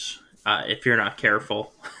teams if you're not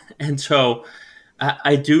careful. And so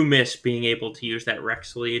I do miss being able to use that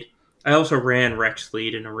Rex lead. I also ran Rex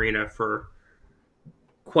lead in Arena for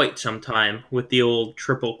quite some time with the old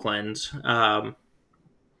triple cleanse.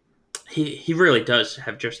 He really does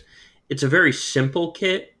have just. It's a very simple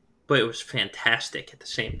kit, but it was fantastic at the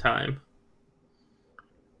same time.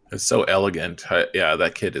 It's so elegant. Yeah,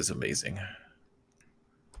 that kid is amazing.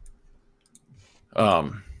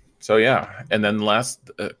 So yeah, and then the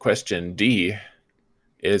last question, D,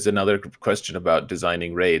 is another question about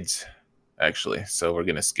designing raids, actually. So we're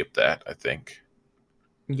gonna skip that, I think.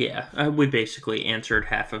 Yeah, we basically answered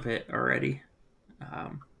half of it already.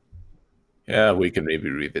 Um, Yeah, we can maybe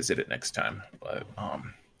revisit it next time. But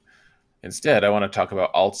instead, I want to talk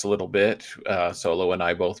about alts a little bit. Solo and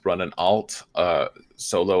I both run an alt.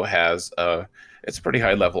 Solo has it's a pretty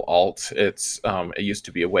high level alt. It used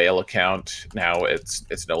to be a whale account. Now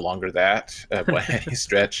it's no longer that by any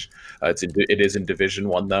stretch. It is in Division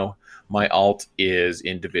 1 though. My alt is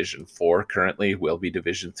in Division 4 currently. Will be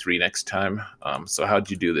Division 3 next time. So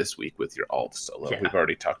how'd you do this week with your alt, Solo? yeah, We've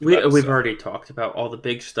already talked about it. we've already talked about all the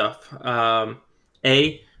big stuff. Paplu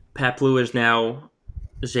is now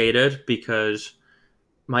Zetaed because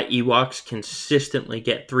my Ewoks consistently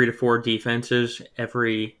get 3 to 4 defenses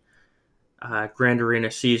every Grand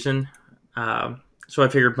Arena season. So I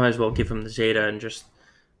figured might as well give him the Zeta and just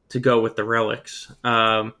to go with the relics.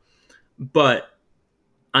 But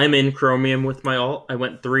I'm in Chromium with my alt. I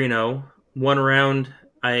went 3-0. One round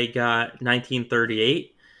I got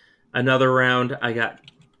 1938. Another round I got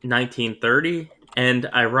 1930. And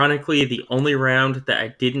ironically, the only round that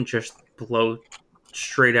I didn't just blow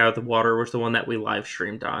straight out of the water was the one that we live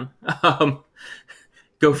streamed on.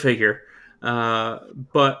 Go figure.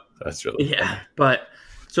 But That's really yeah, funny. but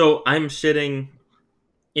so I'm sitting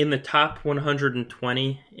in the top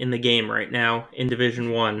 120 in the game right now in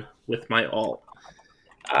Division 1 with my alt.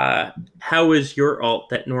 How is your alt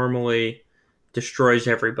that normally destroys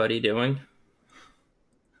everybody doing?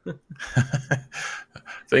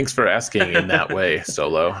 Thanks for asking in that way,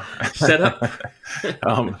 Solo. Set up?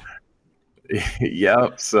 um, yeah.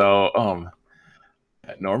 So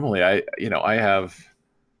normally I have,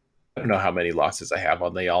 I don't know how many losses I have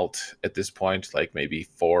on the alt at this point, like maybe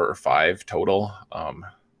 4 or 5 total.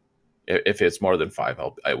 If it's more than 5,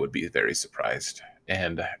 I would be very surprised.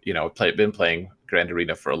 And been playing Grand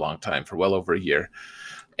Arena for a long time, for well over a year,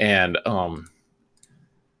 and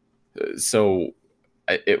so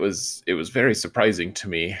it was very surprising to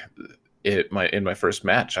me. In my first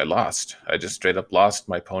match, I lost. I just straight up lost.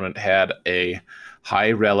 My opponent had a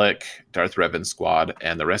high relic Darth Revan squad,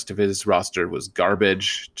 and the rest of his roster was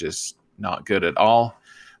garbage, just not good at all.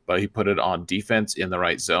 But he put it on defense in the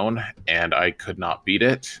right zone, and I could not beat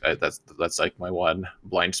it. That's like my one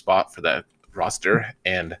blind spot for that roster,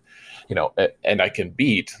 and and I can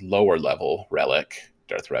beat lower level relic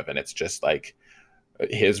Darth Revan. It's just like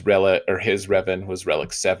his relic, or his Revan was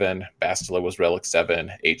relic 7, Bastila was relic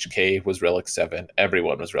 7, HK was relic 7,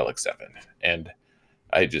 everyone was relic 7, and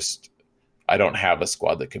I don't have a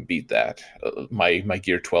squad that can beat that. My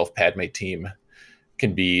gear 12 Padme team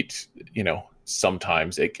can beat,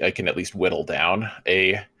 sometimes I can at least whittle down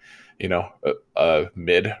a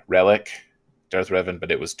mid relic Darth Revan,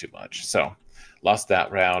 but it was too much. So lost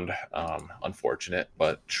that round. Unfortunate,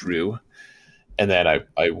 but true. and then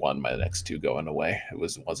I won my next two going away.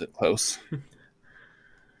 Wasn't close.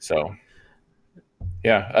 So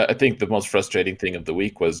yeah, I think the most frustrating thing of the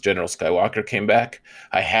week was General Skywalker came back.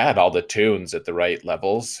 I had all the tunes at the right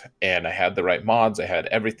levels, and I had the right mods. I had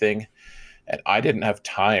everything, and I didn't have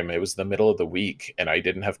time. It was the middle of the week, and I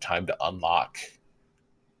didn't have time to unlock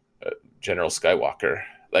General Skywalker.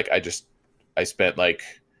 Like I spent like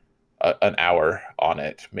an hour on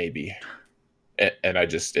it, maybe, and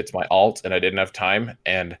it's my alt, and I didn't have time,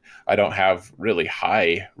 and I don't have really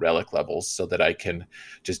high relic levels so that I can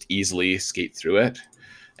just easily skate through it,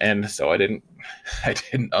 and so I didn't I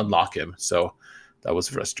didn't unlock him, so that was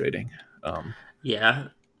frustrating. um Yeah.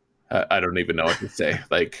 I don't even know what to say.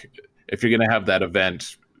 Like, if you're gonna have that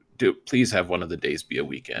event, do please have one of the days be a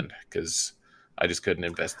weekend, because I just couldn't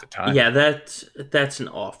invest the time. Yeah, that's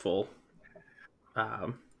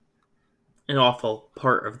um, an awful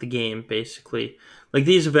part of the game, basically. Like,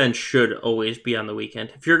 these events should always be on the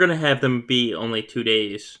weekend. If you're going to have them be only 2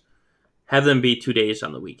 days, have them be 2 days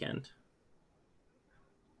on the weekend.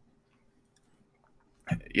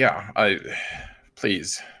 Yeah, I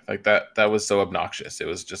please, like, that was so obnoxious. It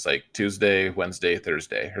was just like Tuesday, Wednesday,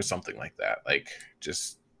 Thursday, or something like that. Like,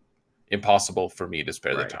 just impossible for me to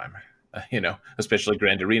spare the Right. time. Especially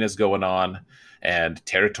Grand Arena's going on, and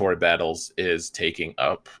territory battles is taking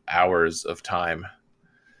up hours of time.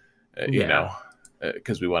 uh, you Yeah. know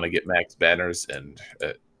because we want to get max banners and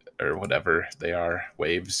or whatever they are,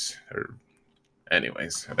 waves, or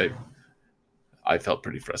anyways. I felt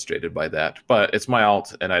pretty frustrated by that, but it's my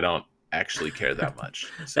alt, and I don't actually care that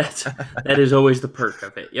much. So, That's that is always the perk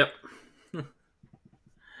of it. Yep.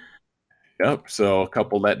 yep. So a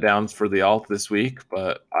couple letdowns for the alt this week,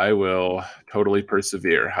 but I will totally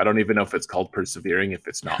persevere. I don't even know if it's called persevering if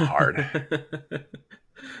it's not hard.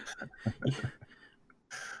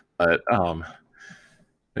 But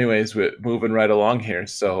anyways, we're moving right along here.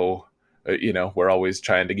 So, we're always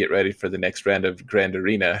trying to get ready for the next round of Grand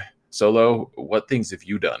Arena. Solo, what things have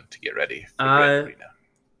you done to get ready for Grand uh, Arena?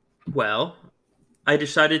 well, I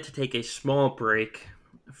decided to take a small break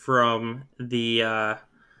from the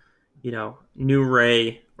new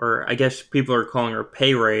Ray, or I guess people are calling her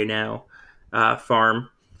Pay Ray now, farm.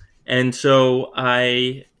 And so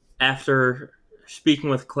after speaking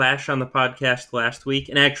with Clash on the podcast last week,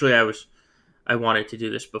 and actually I wanted to do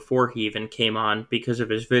this before he even came on because of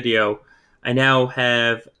his video. I now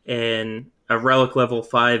have a relic level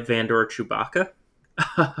 5 Vandor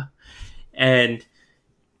Chewbacca, and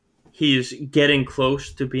he's getting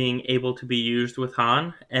close to being able to be used with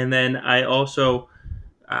Han. And then I also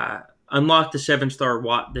unlocked the 7-star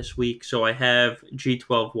Watt this week, so I have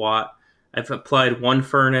G12 Watt. I've applied one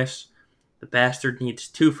furnace. The bastard needs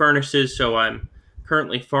 2 furnaces, so I'm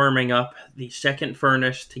currently farming up the second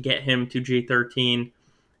furnace to get him to G13.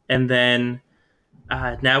 And then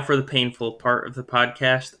now for the painful part of the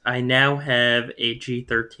podcast, I now have a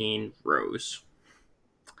G13 Rose.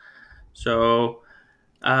 So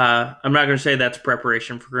I'm not going to say that's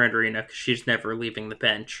preparation for Grand Arena because she's never leaving the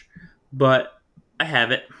bench, but I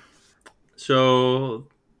have it. So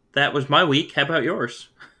that was my week. How about yours?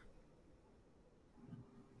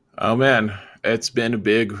 Oh man, it's been a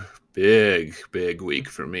big, big, big week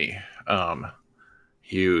for me.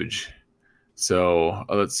 Huge. So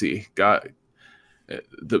let's see. Got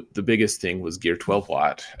the biggest thing was Gear 12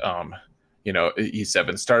 Watt. He's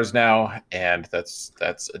 7 stars now, and that's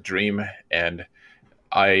a dream. And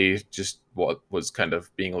I just was kind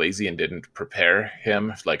of being lazy and didn't prepare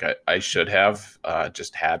him like I should have.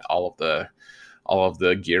 Just had all of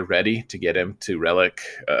the gear ready to get him to Relic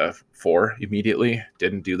 4 immediately.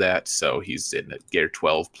 Didn't do that, so he's in Gear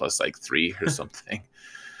 12 plus like 3 or something.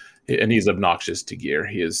 And he's obnoxious to gear.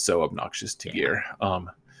 He is so obnoxious to gear.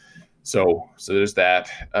 So there's that.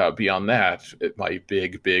 Beyond that, my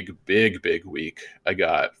big, big, big, big week. I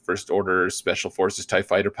got First Order Special Forces TIE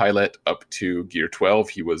Fighter pilot up to Gear 12.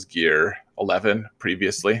 He was Gear 11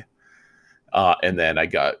 previously. And then I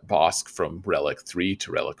got Bosk from Relic 3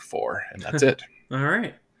 to Relic 4, and that's it. All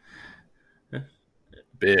right.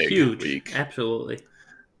 Big Huge. week. Absolutely.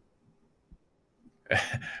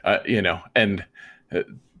 And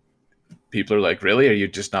people are like, really? Are you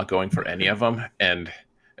just not going for any of them? And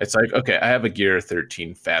it's like, okay, I have a Gear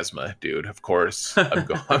 13 Phasma, dude. Of course,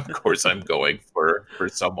 of course, I'm going for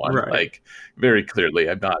someone. Right. Like, very clearly,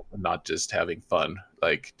 I'm not just having fun,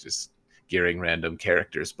 like just gearing random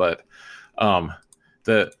characters. But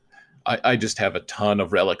I just have a ton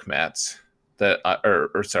of relic mats that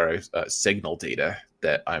signal data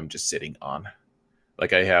that I'm just sitting on.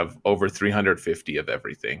 Like, I have over 350 of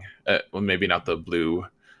everything. Well, maybe not the blue,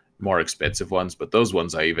 more expensive ones, but those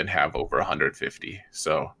ones I even have over 150.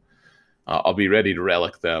 So I'll be ready to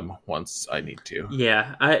relic them once I need to.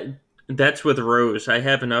 Yeah, I that's with Rose. I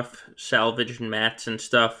have enough salvage and mats and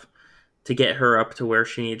stuff to get her up to where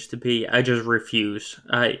she needs to be. I just refuse.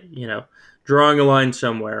 Drawing a line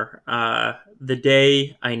somewhere. The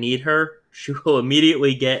day I need her, she will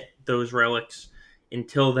immediately get those relics.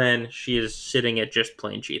 Until then, she is sitting at just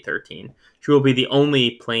plain G13. She will be the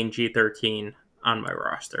only plain G13 on my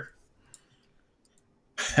roster.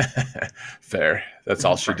 Fair. That's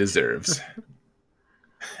all she Right. deserves.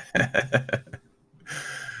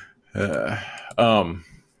 uh, um,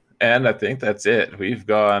 and I think that's it. We've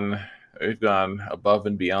gone above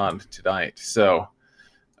and beyond tonight. So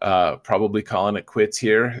probably calling it quits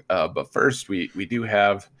here. But first, we do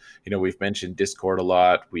have, we've mentioned Discord a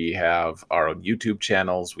lot. We have our own YouTube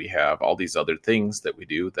channels. We have all these other things that we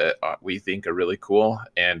do that we think are really cool.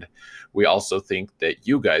 And we also think that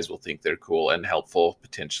you guys will think they're cool and helpful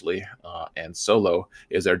potentially. And Solo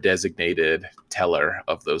is our designated teller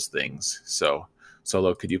of those things. So,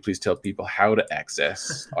 Solo, could you please tell people how to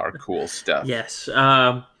access our cool stuff? Yes.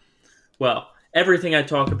 Well, everything I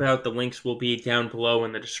talk about, the links will be down below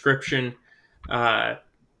in the description. Uh,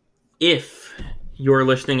 if you're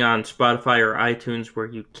listening on Spotify or iTunes where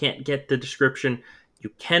you can't get the description,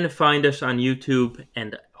 you can find us on YouTube,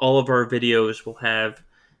 and all of our videos will have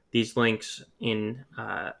these links in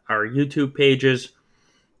our YouTube pages.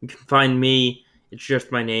 You can find me. It's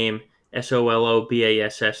just my name,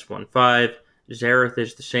 SOLOBASS15. Zareth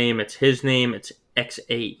is the same. It's his name. It's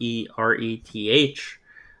XAERETH.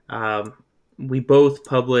 Um, we both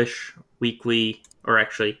publish weekly, or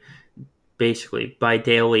actually, basically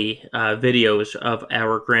bi-daily videos of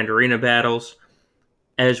our Grand Arena battles.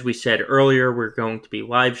 As we said earlier, we're going to be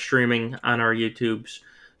live streaming on our YouTubes.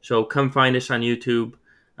 So come find us on YouTube.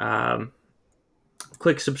 Um,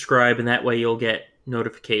 Click subscribe, and that way you'll get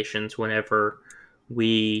notifications whenever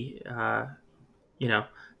we,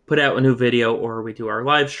 put out a new video or we do our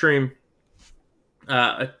live stream.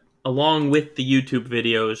 Uh, Along with the YouTube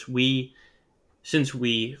videos, since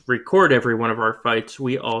we record every one of our fights,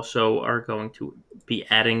 we also are going to be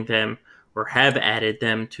adding them or have added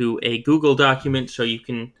them to a Google document so you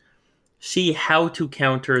can see how to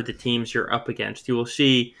counter the teams you're up against. You will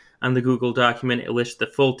see on the Google document, it lists the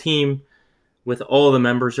full team with all the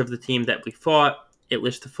members of the team that we fought. It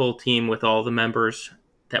lists the full team with all the members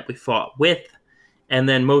that we fought with. And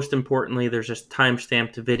then most importantly, there's this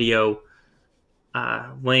timestamped video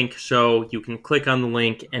link, so you can click on the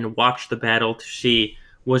link and watch the battle to see,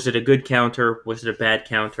 was it a good counter, was it a bad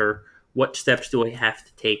counter, what steps do I have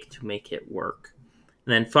to take to make it work.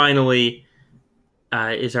 And then finally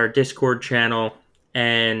is our Discord channel,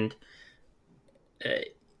 and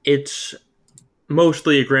it's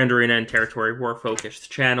mostly a Grand Arena and Territory War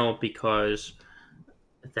focused channel because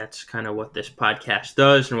that's kind of what this podcast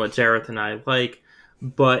does and what Zareth and I like.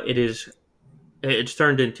 But it's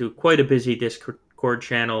turned into quite a busy Discord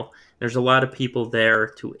channel. There's a lot of people there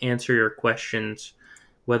to answer your questions,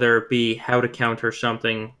 whether it be how to counter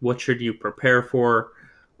something, what should you prepare for,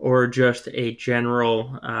 or just a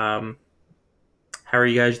general, how are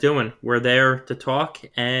you guys doing? We're there to talk,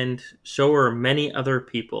 and so are many other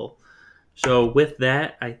people. So with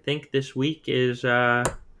that, I think this week is, I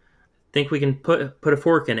think we can put a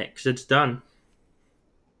fork in it because it's done.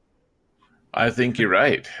 I think you're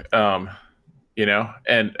right.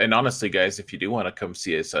 And honestly, guys, if you do want to come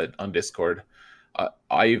see us on Discord,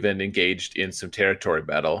 I even engaged in some territory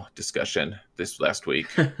battle discussion this last week.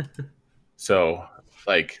 So,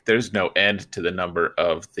 like, there's no end to the number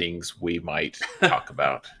of things we might talk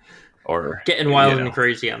about, or Getting wild and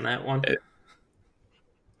crazy on that one.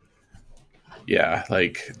 Yeah,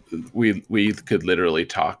 like we could literally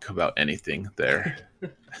talk about anything there.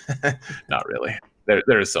 Not really.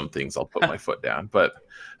 There are some things I'll put my foot down, but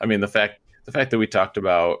I mean the fact that we talked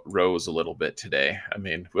about Rose a little bit today. I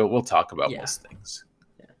mean, we'll talk about most things.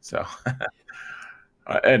 Yeah. So,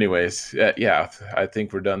 anyways, yeah, I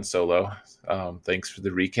think we're done, Solo. Thanks for the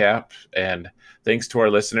recap, and thanks to our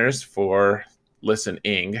listeners for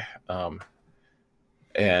listening.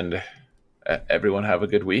 And everyone have a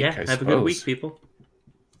good week. Yeah, have a good week, people.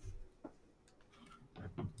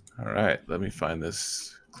 All right, let me find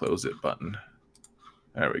this close it button.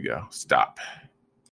 There we go. Stop.